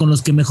gente, con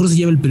los que mejor se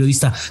lleva el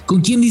periodista.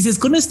 ¿Con quién dices,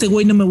 con este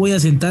güey no me voy a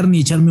sentar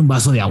ni echarme un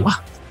vaso de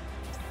agua?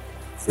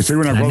 Pues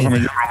tengo una cosa, me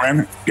llamo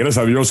Rubén, gracias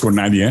a Dios con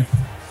nadie,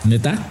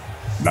 ¿Neta?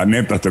 La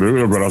neta, te lo digo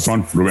de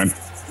corazón, Rubén,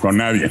 con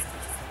nadie.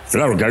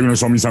 Claro que hay unos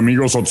son mis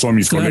amigos, otros son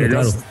mis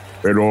colegas,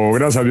 pero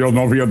gracias a Dios,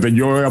 no, fíjate,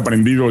 yo he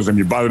aprendido desde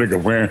mi padre, que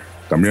fue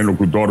también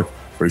locutor,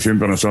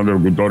 presidente nacional de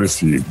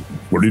locutores y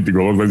político,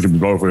 2 veces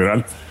diputado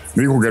federal,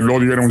 me dijo que el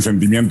odio era un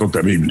sentimiento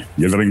terrible,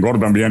 y el rencor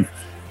también.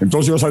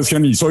 Entonces yo, ¿sabes qué?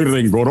 Ni soy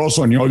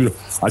rencoroso ni odio.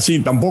 Así,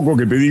 tampoco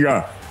que te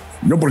diga,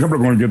 yo por ejemplo,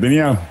 con el que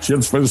tenía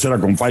ciertos pesos era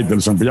con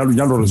Faitelson,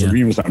 ya lo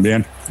resolvimos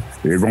también.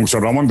 Con José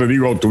Ramón, te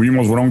digo,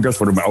 tuvimos broncas,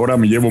 pero ahora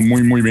me llevo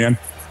muy, muy bien.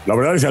 La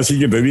verdad es así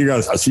que te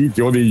digas, así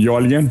que odie yo a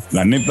alguien,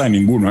 la neta, a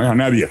ninguno, a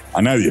nadie.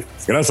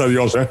 Gracias a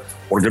Dios,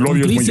 porque el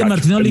odio es muy gacho.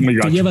 Martinoli,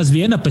 ¿te llevas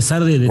bien a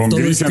pesar de todo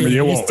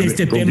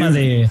este tema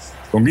de...?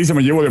 Con Cristian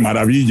me llevo de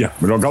maravilla.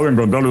 Me lo acabo de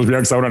encontrar los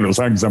viajes ahora en Los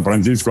Ángeles, San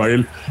Francisco, a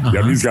él. Ajá. Y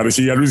a Luis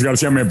García. Luis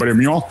García me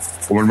premió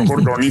como el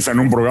mejor cronista en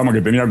un programa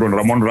que tenía con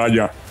Ramón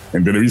Raya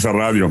en Televisa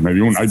Radio.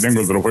 Ahí tengo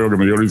el trofeo que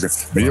me dio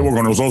Luis. Me llevo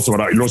con los dos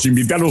y los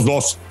invité a los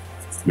dos.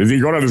 Les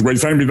dije, ahora les güey,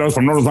 están invitados,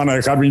 pero no los van a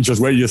dejar, pinches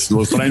güeyes.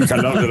 Los traen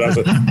jalados de las...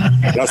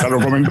 Hasta lo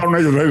comentaron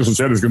ellos en redes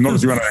sociales, que no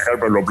los iban a dejar,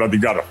 pero lo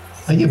platicaron.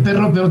 Oye,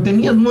 Perro, pero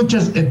tenías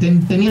muchos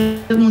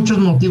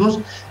motivos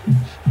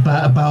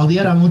para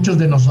odiar a muchos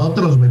de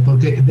nosotros, güey,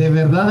 porque de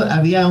verdad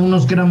había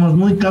unos que éramos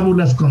muy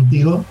cábulas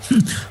contigo.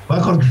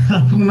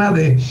 Una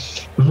de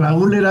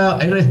Raúl era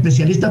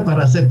especialista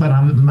para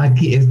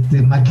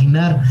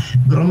maquinar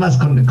bromas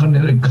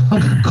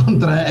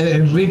contra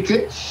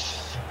Enrique,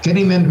 que era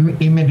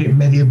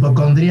medio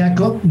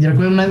hipocondríaco. Y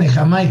recuerdo una de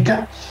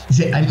Jamaica,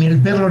 dice, ay, mira, el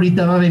Perro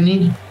ahorita va a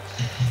venir.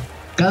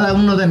 Cada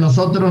uno de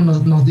nosotros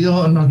nos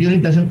dio la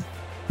invitación.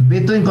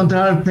 Vete a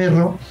encontrar al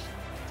Perro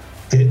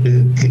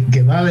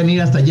que va a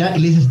venir hasta allá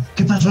y le dices,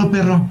 ¿qué pasó,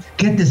 Perro?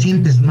 ¿Qué, te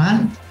sientes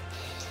mal?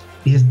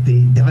 Y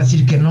te va a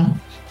decir que no.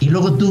 Y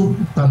luego tú,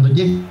 cuando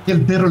llegue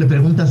el Perro, le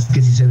preguntas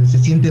que si se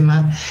siente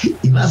mal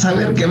y vas a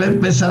ver que va a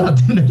empezar a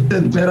tener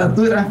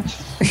temperatura.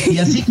 Y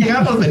así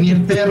llegamos, venía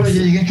el Perro y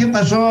yo llegué, ¿qué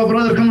pasó,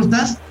 brother? ¿Cómo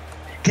estás?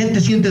 ¿Qué,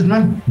 te sientes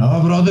mal?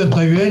 No, brother,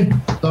 estoy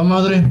bien. Toda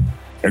madre.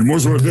 El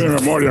músculo tiene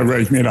memoria,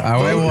 güey, mira. A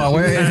huevo,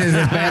 ese es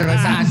el Perro,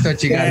 exacto,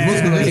 chica. El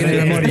músculo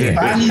tiene memoria.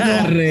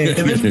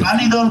 ¿Te ves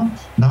pálido?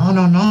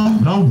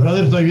 No,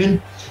 brother, estoy bien.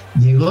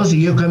 Llegó,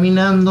 siguió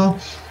caminando.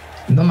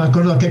 No me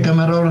acuerdo a qué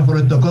camarógrafo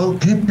le tocó.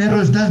 ¿Qué,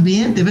 Perro, estás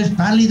bien? ¿Te ves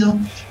pálido?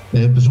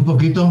 Pues un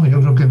poquito, yo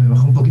creo que me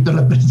bajó un poquito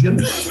la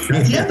presión.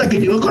 Así hasta que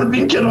llegó con el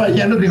pinche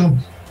Royano, dijo,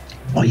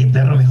 oye,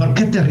 Perro, mejor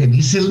que te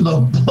revise el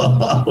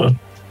doctor.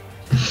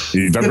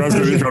 ¿Y te acuerdas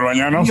que dijo el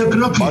mañana? Yo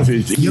creo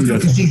que sí,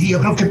 yo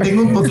creo que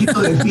tengo un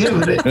poquito de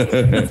fiebre.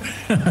 Pues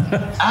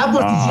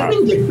quisieron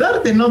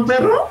inyectarte, ¿no,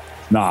 Perro?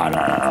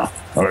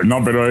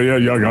 No, pero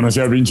yo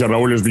conocía al pinche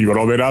Raúl, es mi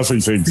broderazo y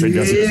sé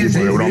que hace ese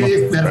tipo de broma.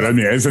 Pero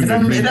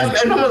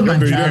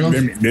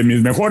de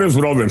mis mejores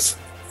brothers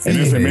en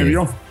ese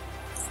medio,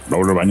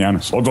 Raúl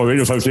Bañanos. Otro de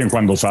ellos, ¿sabes quién?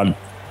 Cuando sale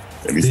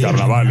de mis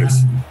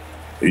carnavales.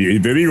 Y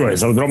te digo,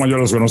 esas bromas yo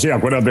las conocía.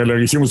 Acuérdate,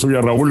 le hicimos subir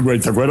a Raúl, güey,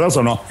 ¿te acuerdas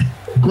o no?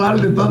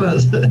 ¿Cuál de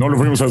todas? No lo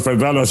fuimos a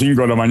despertar a las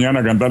 5 de la mañana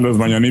a cantar las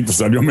mañanitas,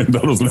 salió a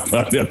mentaros la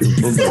madre.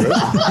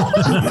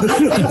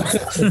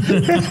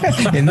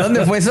 ¿En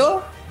dónde fue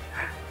eso?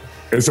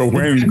 Eso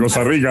fue en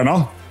Costa Rica,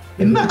 ¿no?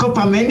 En una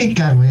Copa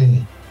América,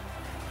 güey.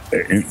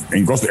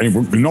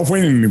 ¿No fue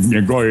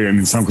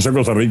en San José,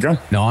 Costa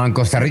Rica? No, en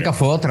Costa Rica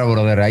fue otra,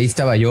 brother, ahí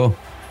estaba yo.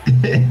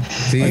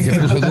 Sí, se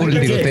puso duro el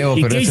tiroteo,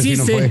 pero ese sí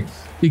no fue.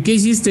 ¿Y qué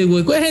hiciste,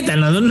 güey?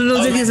 Cuéntanos, no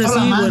nos dejes así,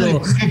 güey.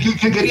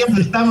 ¿Qué queríamos?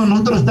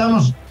 Nosotros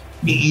estamos,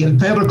 y el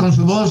Perro con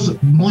su voz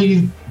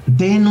muy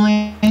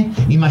tenue,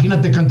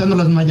 imagínate cantando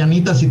las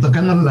mañanitas y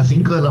tocando a las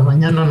 5 de la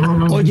mañana,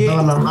 no. Oye,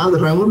 estaba la madre,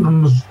 Raúl, no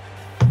nos...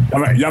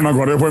 Ya me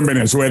acordé, fue en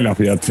Venezuela,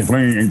 fíjate,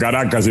 fue en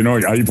Caracas, y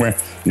ahí fue,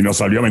 y nos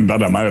salió a mentar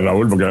la madre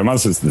Raúl, porque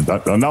además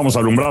andábamos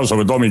alumbrados,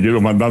 sobre todo mi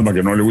querido fantasma,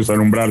 que no le gusta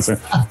alumbrarse,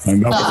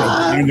 andábamos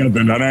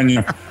con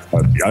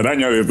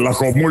araña de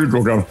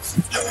Tlajomulco, cabrón.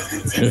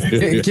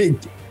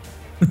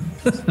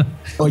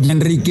 Oye,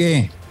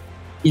 Enrique,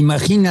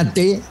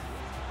 imagínate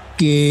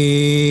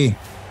que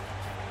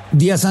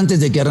días antes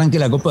de que arranque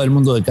la Copa del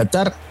Mundo de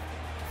Qatar,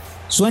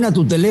 suena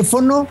tu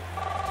teléfono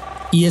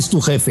y es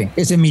tu jefe,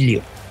 es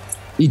Emilio.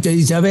 Y te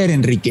dice, a ver,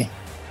 Enrique,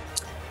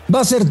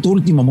 va a ser tu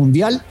último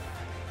mundial,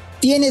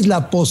 tienes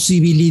la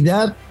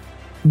posibilidad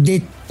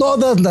de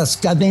todas las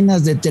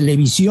cadenas de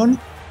televisión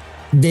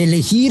de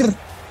elegir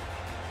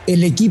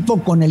el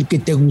equipo con el que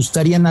te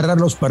gustaría narrar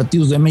los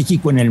partidos de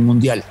México en el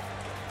mundial.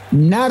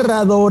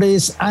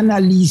 Narradores,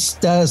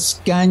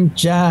 analistas,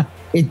 cancha,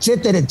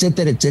 etcétera,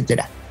 etcétera,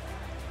 etcétera.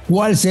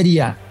 ¿Cuál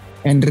sería,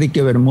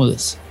 Enrique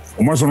Bermúdez?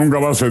 Como eso nunca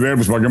va a ceder,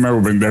 pues ¿para qué me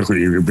hago pendejo?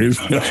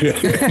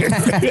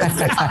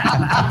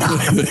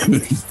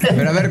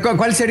 Pero a ver,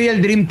 ¿cuál sería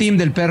el Dream Team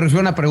del Perro? Es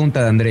una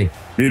pregunta de André.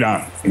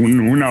 Mira,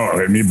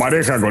 mi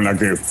pareja con la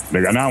que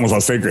le ganábamos a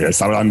Seca,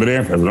 estaba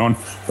André, perdón,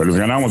 pero les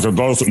ganábamos a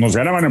todos, nos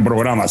ganaban en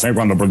programas,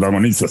 cuando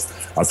protagonistas,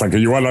 hasta que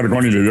llegó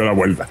Alarcón y le dio la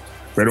vuelta.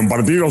 Pero en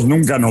partidos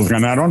nunca nos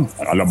ganaron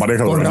a la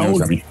pareja de los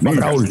años a mí.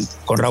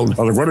 Con Raúl.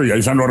 ¿Estás de acuerdo? Y ahí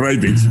están los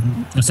ratings.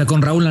 O sea,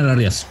 con Raúl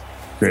Alarías.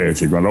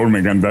 Sí, con Raúl me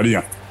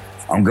encantaría.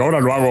 Aunque ahora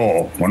lo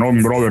hago con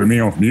un brother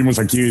mío. Vive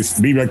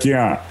aquí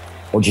a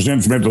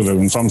 800 metros de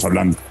donde estamos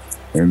hablando.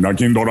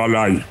 Aquí en Doral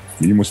hay,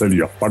 vivimos él y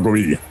yo, Paco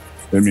Villa,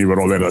 es mi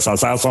brother,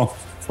 Sasazo,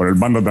 con el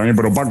banda también,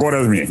 pero Paco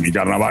ahora es mi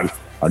carnaval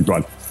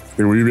actual.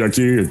 Pero vive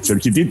aquí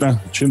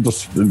cerquitita,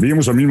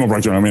 vivimos el mismo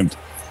fraccionamiento.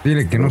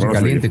 Dile que no se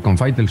caliente con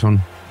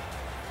Faitelson.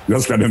 Ya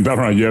se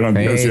calentaron ayer.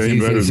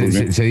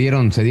 Se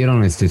dieron Se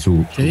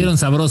dieron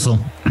sabroso.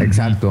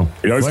 Exacto.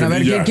 Bueno, a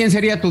ver, ¿quién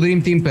sería tu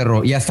Dream Team,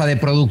 Perro? Y hasta de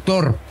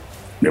productor.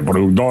 De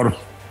productor.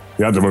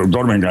 Fíjate,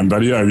 productor, me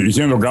encantaría.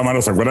 Dirigiendo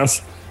cámaras, ¿te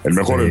acuerdas? El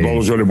mejor de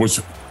todos yo le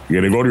puse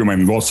Gregorio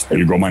Mendoza,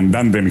 el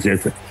comandante en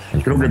jefe.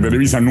 Creo que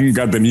Televisa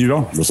nunca ha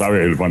tenido, lo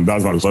sabe el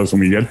fantasma, lo sabe su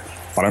Miguel.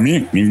 Para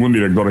mí, ningún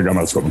director de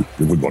cámaras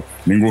de fútbol.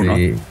 Ninguno.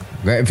 Sí.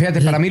 Fíjate,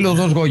 para mí los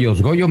dos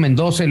Goyos. Goyo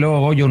Mendoza y luego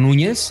Goyo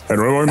Núñez.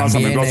 Pero luego hay más a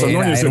Mendoza.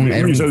 Núñez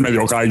es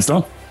medio high,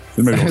 ¿no?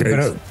 Es medio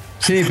high.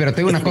 Sí, pero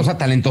tengo una cosa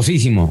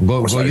talentosísimo.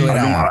 Goyo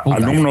era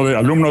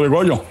alumno de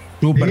Goyo.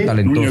 Súper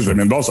talentoso. Núñez de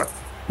Mendoza,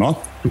 ¿no?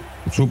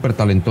 Súper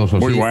talentoso.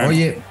 Muy bueno.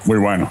 Oye, muy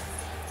bueno.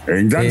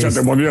 Engancha,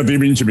 te pondría a ti,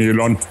 pinche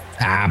Miguelón.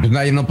 Pues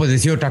nadie no puedes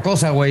decir otra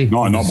cosa, güey.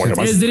 No,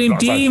 porque es Dream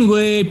Team,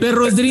 güey.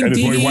 Perro es Dream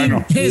Team. Muy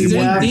bueno. Es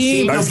Dream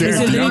Team. Es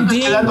el Dream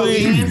Team,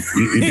 güey.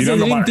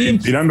 Y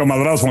tirando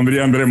madrazos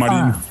pondría a André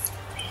Marín.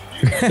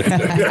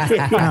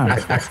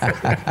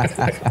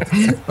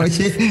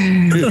 Oye,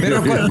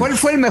 pero ¿cuál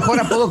fue el mejor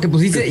apodo que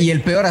pusiste y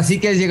el peor? Así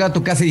que has llegado a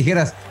tu casa y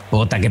dijeras,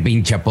 puta, qué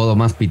pinche apodo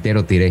más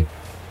pitero tiré.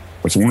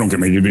 Pues uno que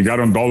me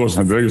criticaron todos,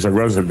 entre ellos, ¿se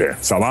acuerdas? El de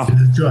Sabá.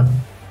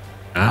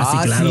 Sí,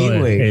 claro, sí,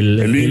 güey.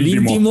 El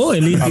íntimo.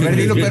 A ver,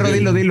 dilo, Perro,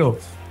 dilo.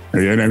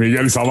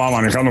 Miguel Sabá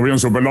manejando bien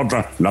su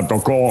pelota, la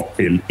tocó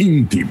el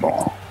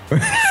íntimo.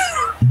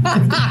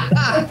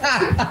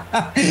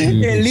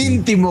 El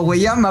íntimo, güey,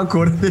 ya me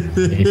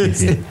acordé.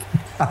 Sí.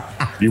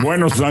 Y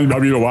bueno, ha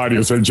habido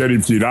varios, el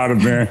Sheriff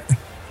Girarde,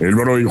 el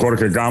Brody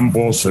Jorge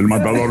Campos, el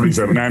Matador Luis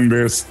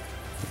Hernández,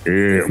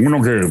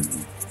 uno que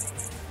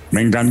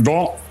me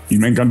encantó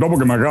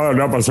porque me acaba de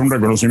pasar un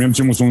reconocimiento,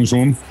 hicimos un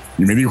Zoom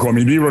y me dijo, a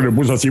mi libro le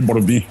puse así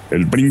por ti,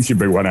 el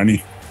Príncipe Guaraní.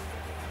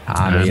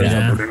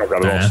 Mira.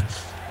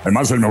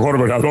 Además, el mejor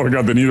goleador que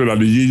ha tenido la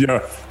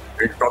liguilla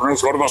en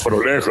torneos gordos,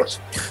 pero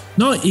lejos.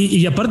 No,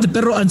 y aparte,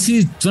 Perro,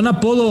 son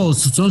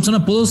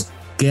apodos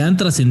que han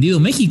trascendido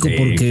México,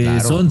 porque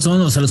claro.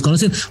 son, o sea, los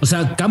conocen. O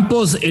sea,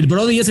 Campos, el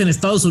Brody es en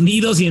Estados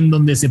Unidos y en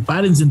donde se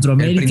para en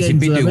Centroamérica. El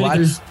Principito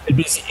igual. El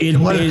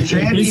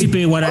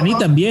Príncipe Guaraní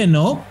también,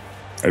 ¿no?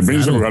 El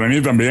Príncipe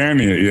Guaraní también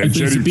y el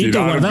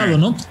Principito guardado,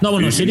 ¿no? No,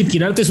 bueno, Sheriff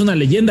Girarte es una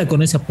leyenda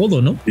con ese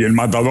apodo, ¿no? Y el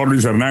Matador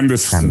Luis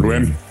Hernández,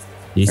 Rubén.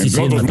 Sí,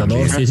 el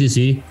Matador,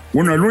 sí.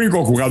 Bueno, el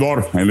único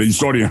jugador en la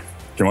historia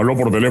que me habló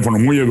por teléfono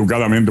muy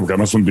educadamente, porque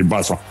además es un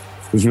tipazo.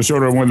 Entonces,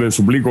 señor Bermúdez, le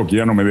suplico que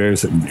ya no me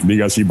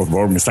diga así, por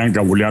favor, me están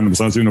encabuleando, me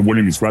están haciendo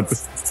bullying mis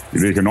cuates. Y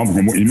le dije, no,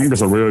 y nunca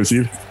se lo voy a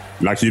decir,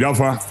 la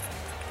jirafa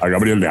a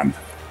Gabriel de Anda.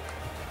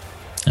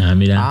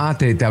 Mira.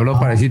 Te habló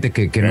para decirte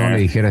que no le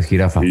dijeras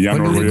jirafa. Y ya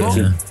no lo voy a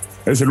decir.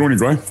 Es el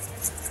único,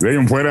 De ahí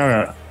en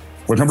fuera,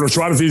 por ejemplo,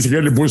 Schwartz dice que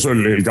él le puso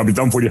el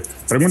Capitán Furia.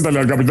 Pregúntale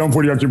al Capitán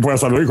Furia quién fue,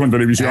 hasta lo dijo en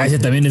televisión. Ese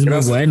también es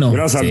muy bueno.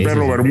 Gracias al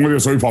Perro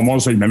Bermúdez soy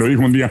famoso y me lo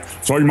dijo un día.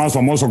 Soy más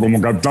famoso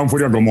como Capitán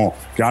Furia, como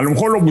que a lo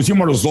mejor lo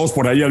pusimos los dos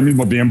por ahí al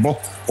mismo tiempo,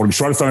 porque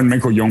Schwartz estaba en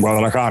México y yo en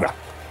Guadalajara.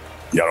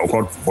 Y a lo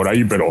mejor por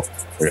ahí, pero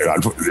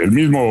el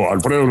mismo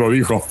Alfredo lo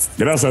dijo.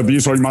 Gracias a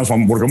ti soy más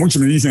famoso, porque muchos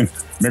me dicen,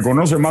 me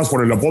conoce más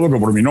por el apodo que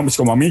por mi nombre. Es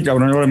como a mí,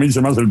 cabrón, ahora me dice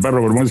más el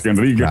Perro Bermúdez que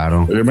Enrique.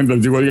 Claro. De repente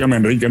les digo, dígame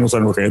Enrique, no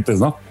sean ojetes,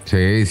 ¿no?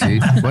 Sí.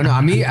 Bueno,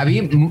 a mí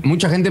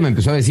mucha gente me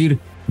empezó a decir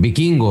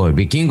vikingo, el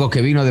vikingo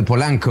que vino de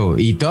Polanco.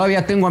 Y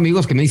todavía tengo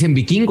amigos que me dicen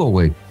vikingo,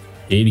 güey.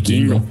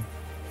 Vikingo.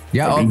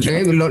 Ya,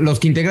 los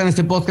que integran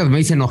este podcast me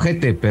dicen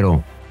ojete,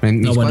 pero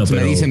mis cuates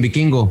me dicen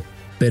vikingo.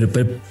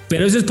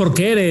 Pero eso es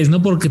porque eres,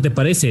 no porque te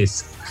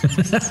pareces.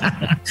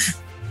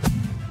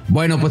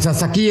 Bueno, pues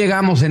hasta aquí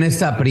llegamos en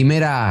esta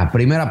primera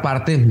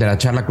parte de la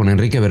charla con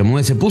Enrique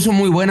Bermúdez. Se puso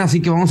muy buena,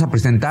 así que vamos a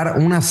presentar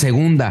un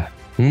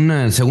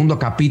segundo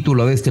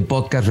capítulo de este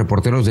podcast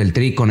Reporteros del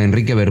Tri con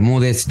Enrique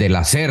Bermúdez de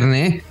la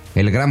Cerne,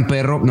 el gran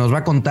Perro. Nos va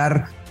a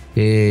contar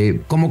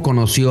cómo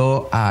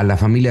conoció a la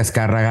familia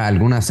Azcárraga,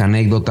 algunas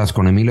anécdotas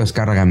con Emilio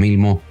Azcárraga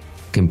Milmo,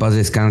 que en paz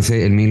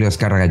descanse, Emilio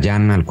Azcárraga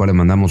Llán, al cual le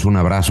mandamos un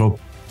abrazo,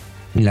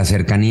 y la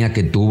cercanía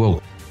que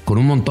tuvo con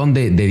un montón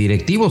de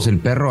directivos. El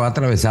Perro ha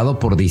atravesado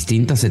por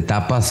distintas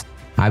etapas,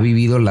 ha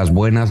vivido las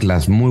buenas,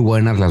 las muy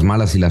buenas, las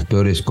malas y las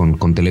peores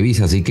con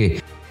Televisa, así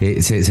que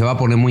se va a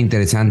poner muy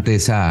interesante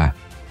esa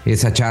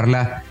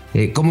charla.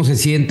 ¿Cómo se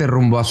siente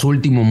rumbo a su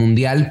último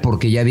mundial?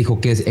 Porque ya dijo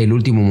que es el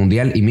último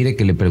mundial, y mire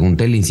que le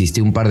pregunté, le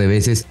insistí un par de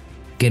veces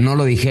que no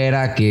lo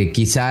dijera, que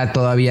quizá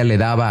todavía le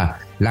daba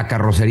la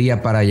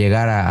carrocería para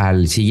llegar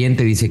al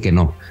siguiente. Dice que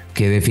no,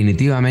 que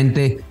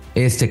definitivamente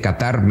este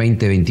Qatar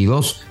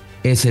 2022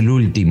 es el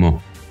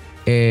último.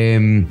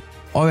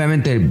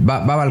 Obviamente va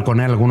a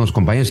balconear a algunos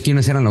compañeros.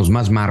 ¿Quiénes eran los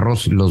más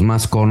marros, los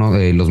más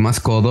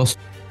codos?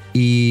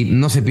 Y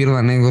no se pierda una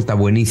anécdota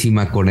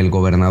buenísima con el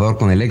gobernador,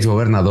 con el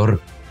exgobernador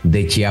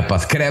de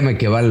Chiapas. Créame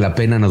que vale la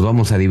pena, nos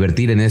vamos a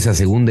divertir en esa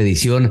segunda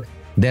edición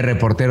de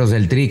Reporteros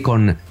del Tri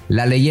con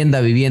la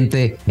leyenda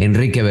viviente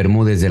Enrique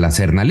Bermúdez de la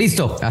Serna.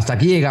 Listo, hasta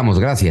aquí llegamos,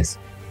 gracias.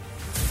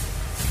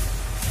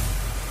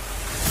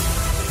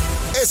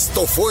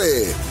 Esto fue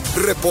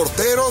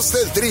Reporteros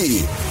del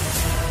Tri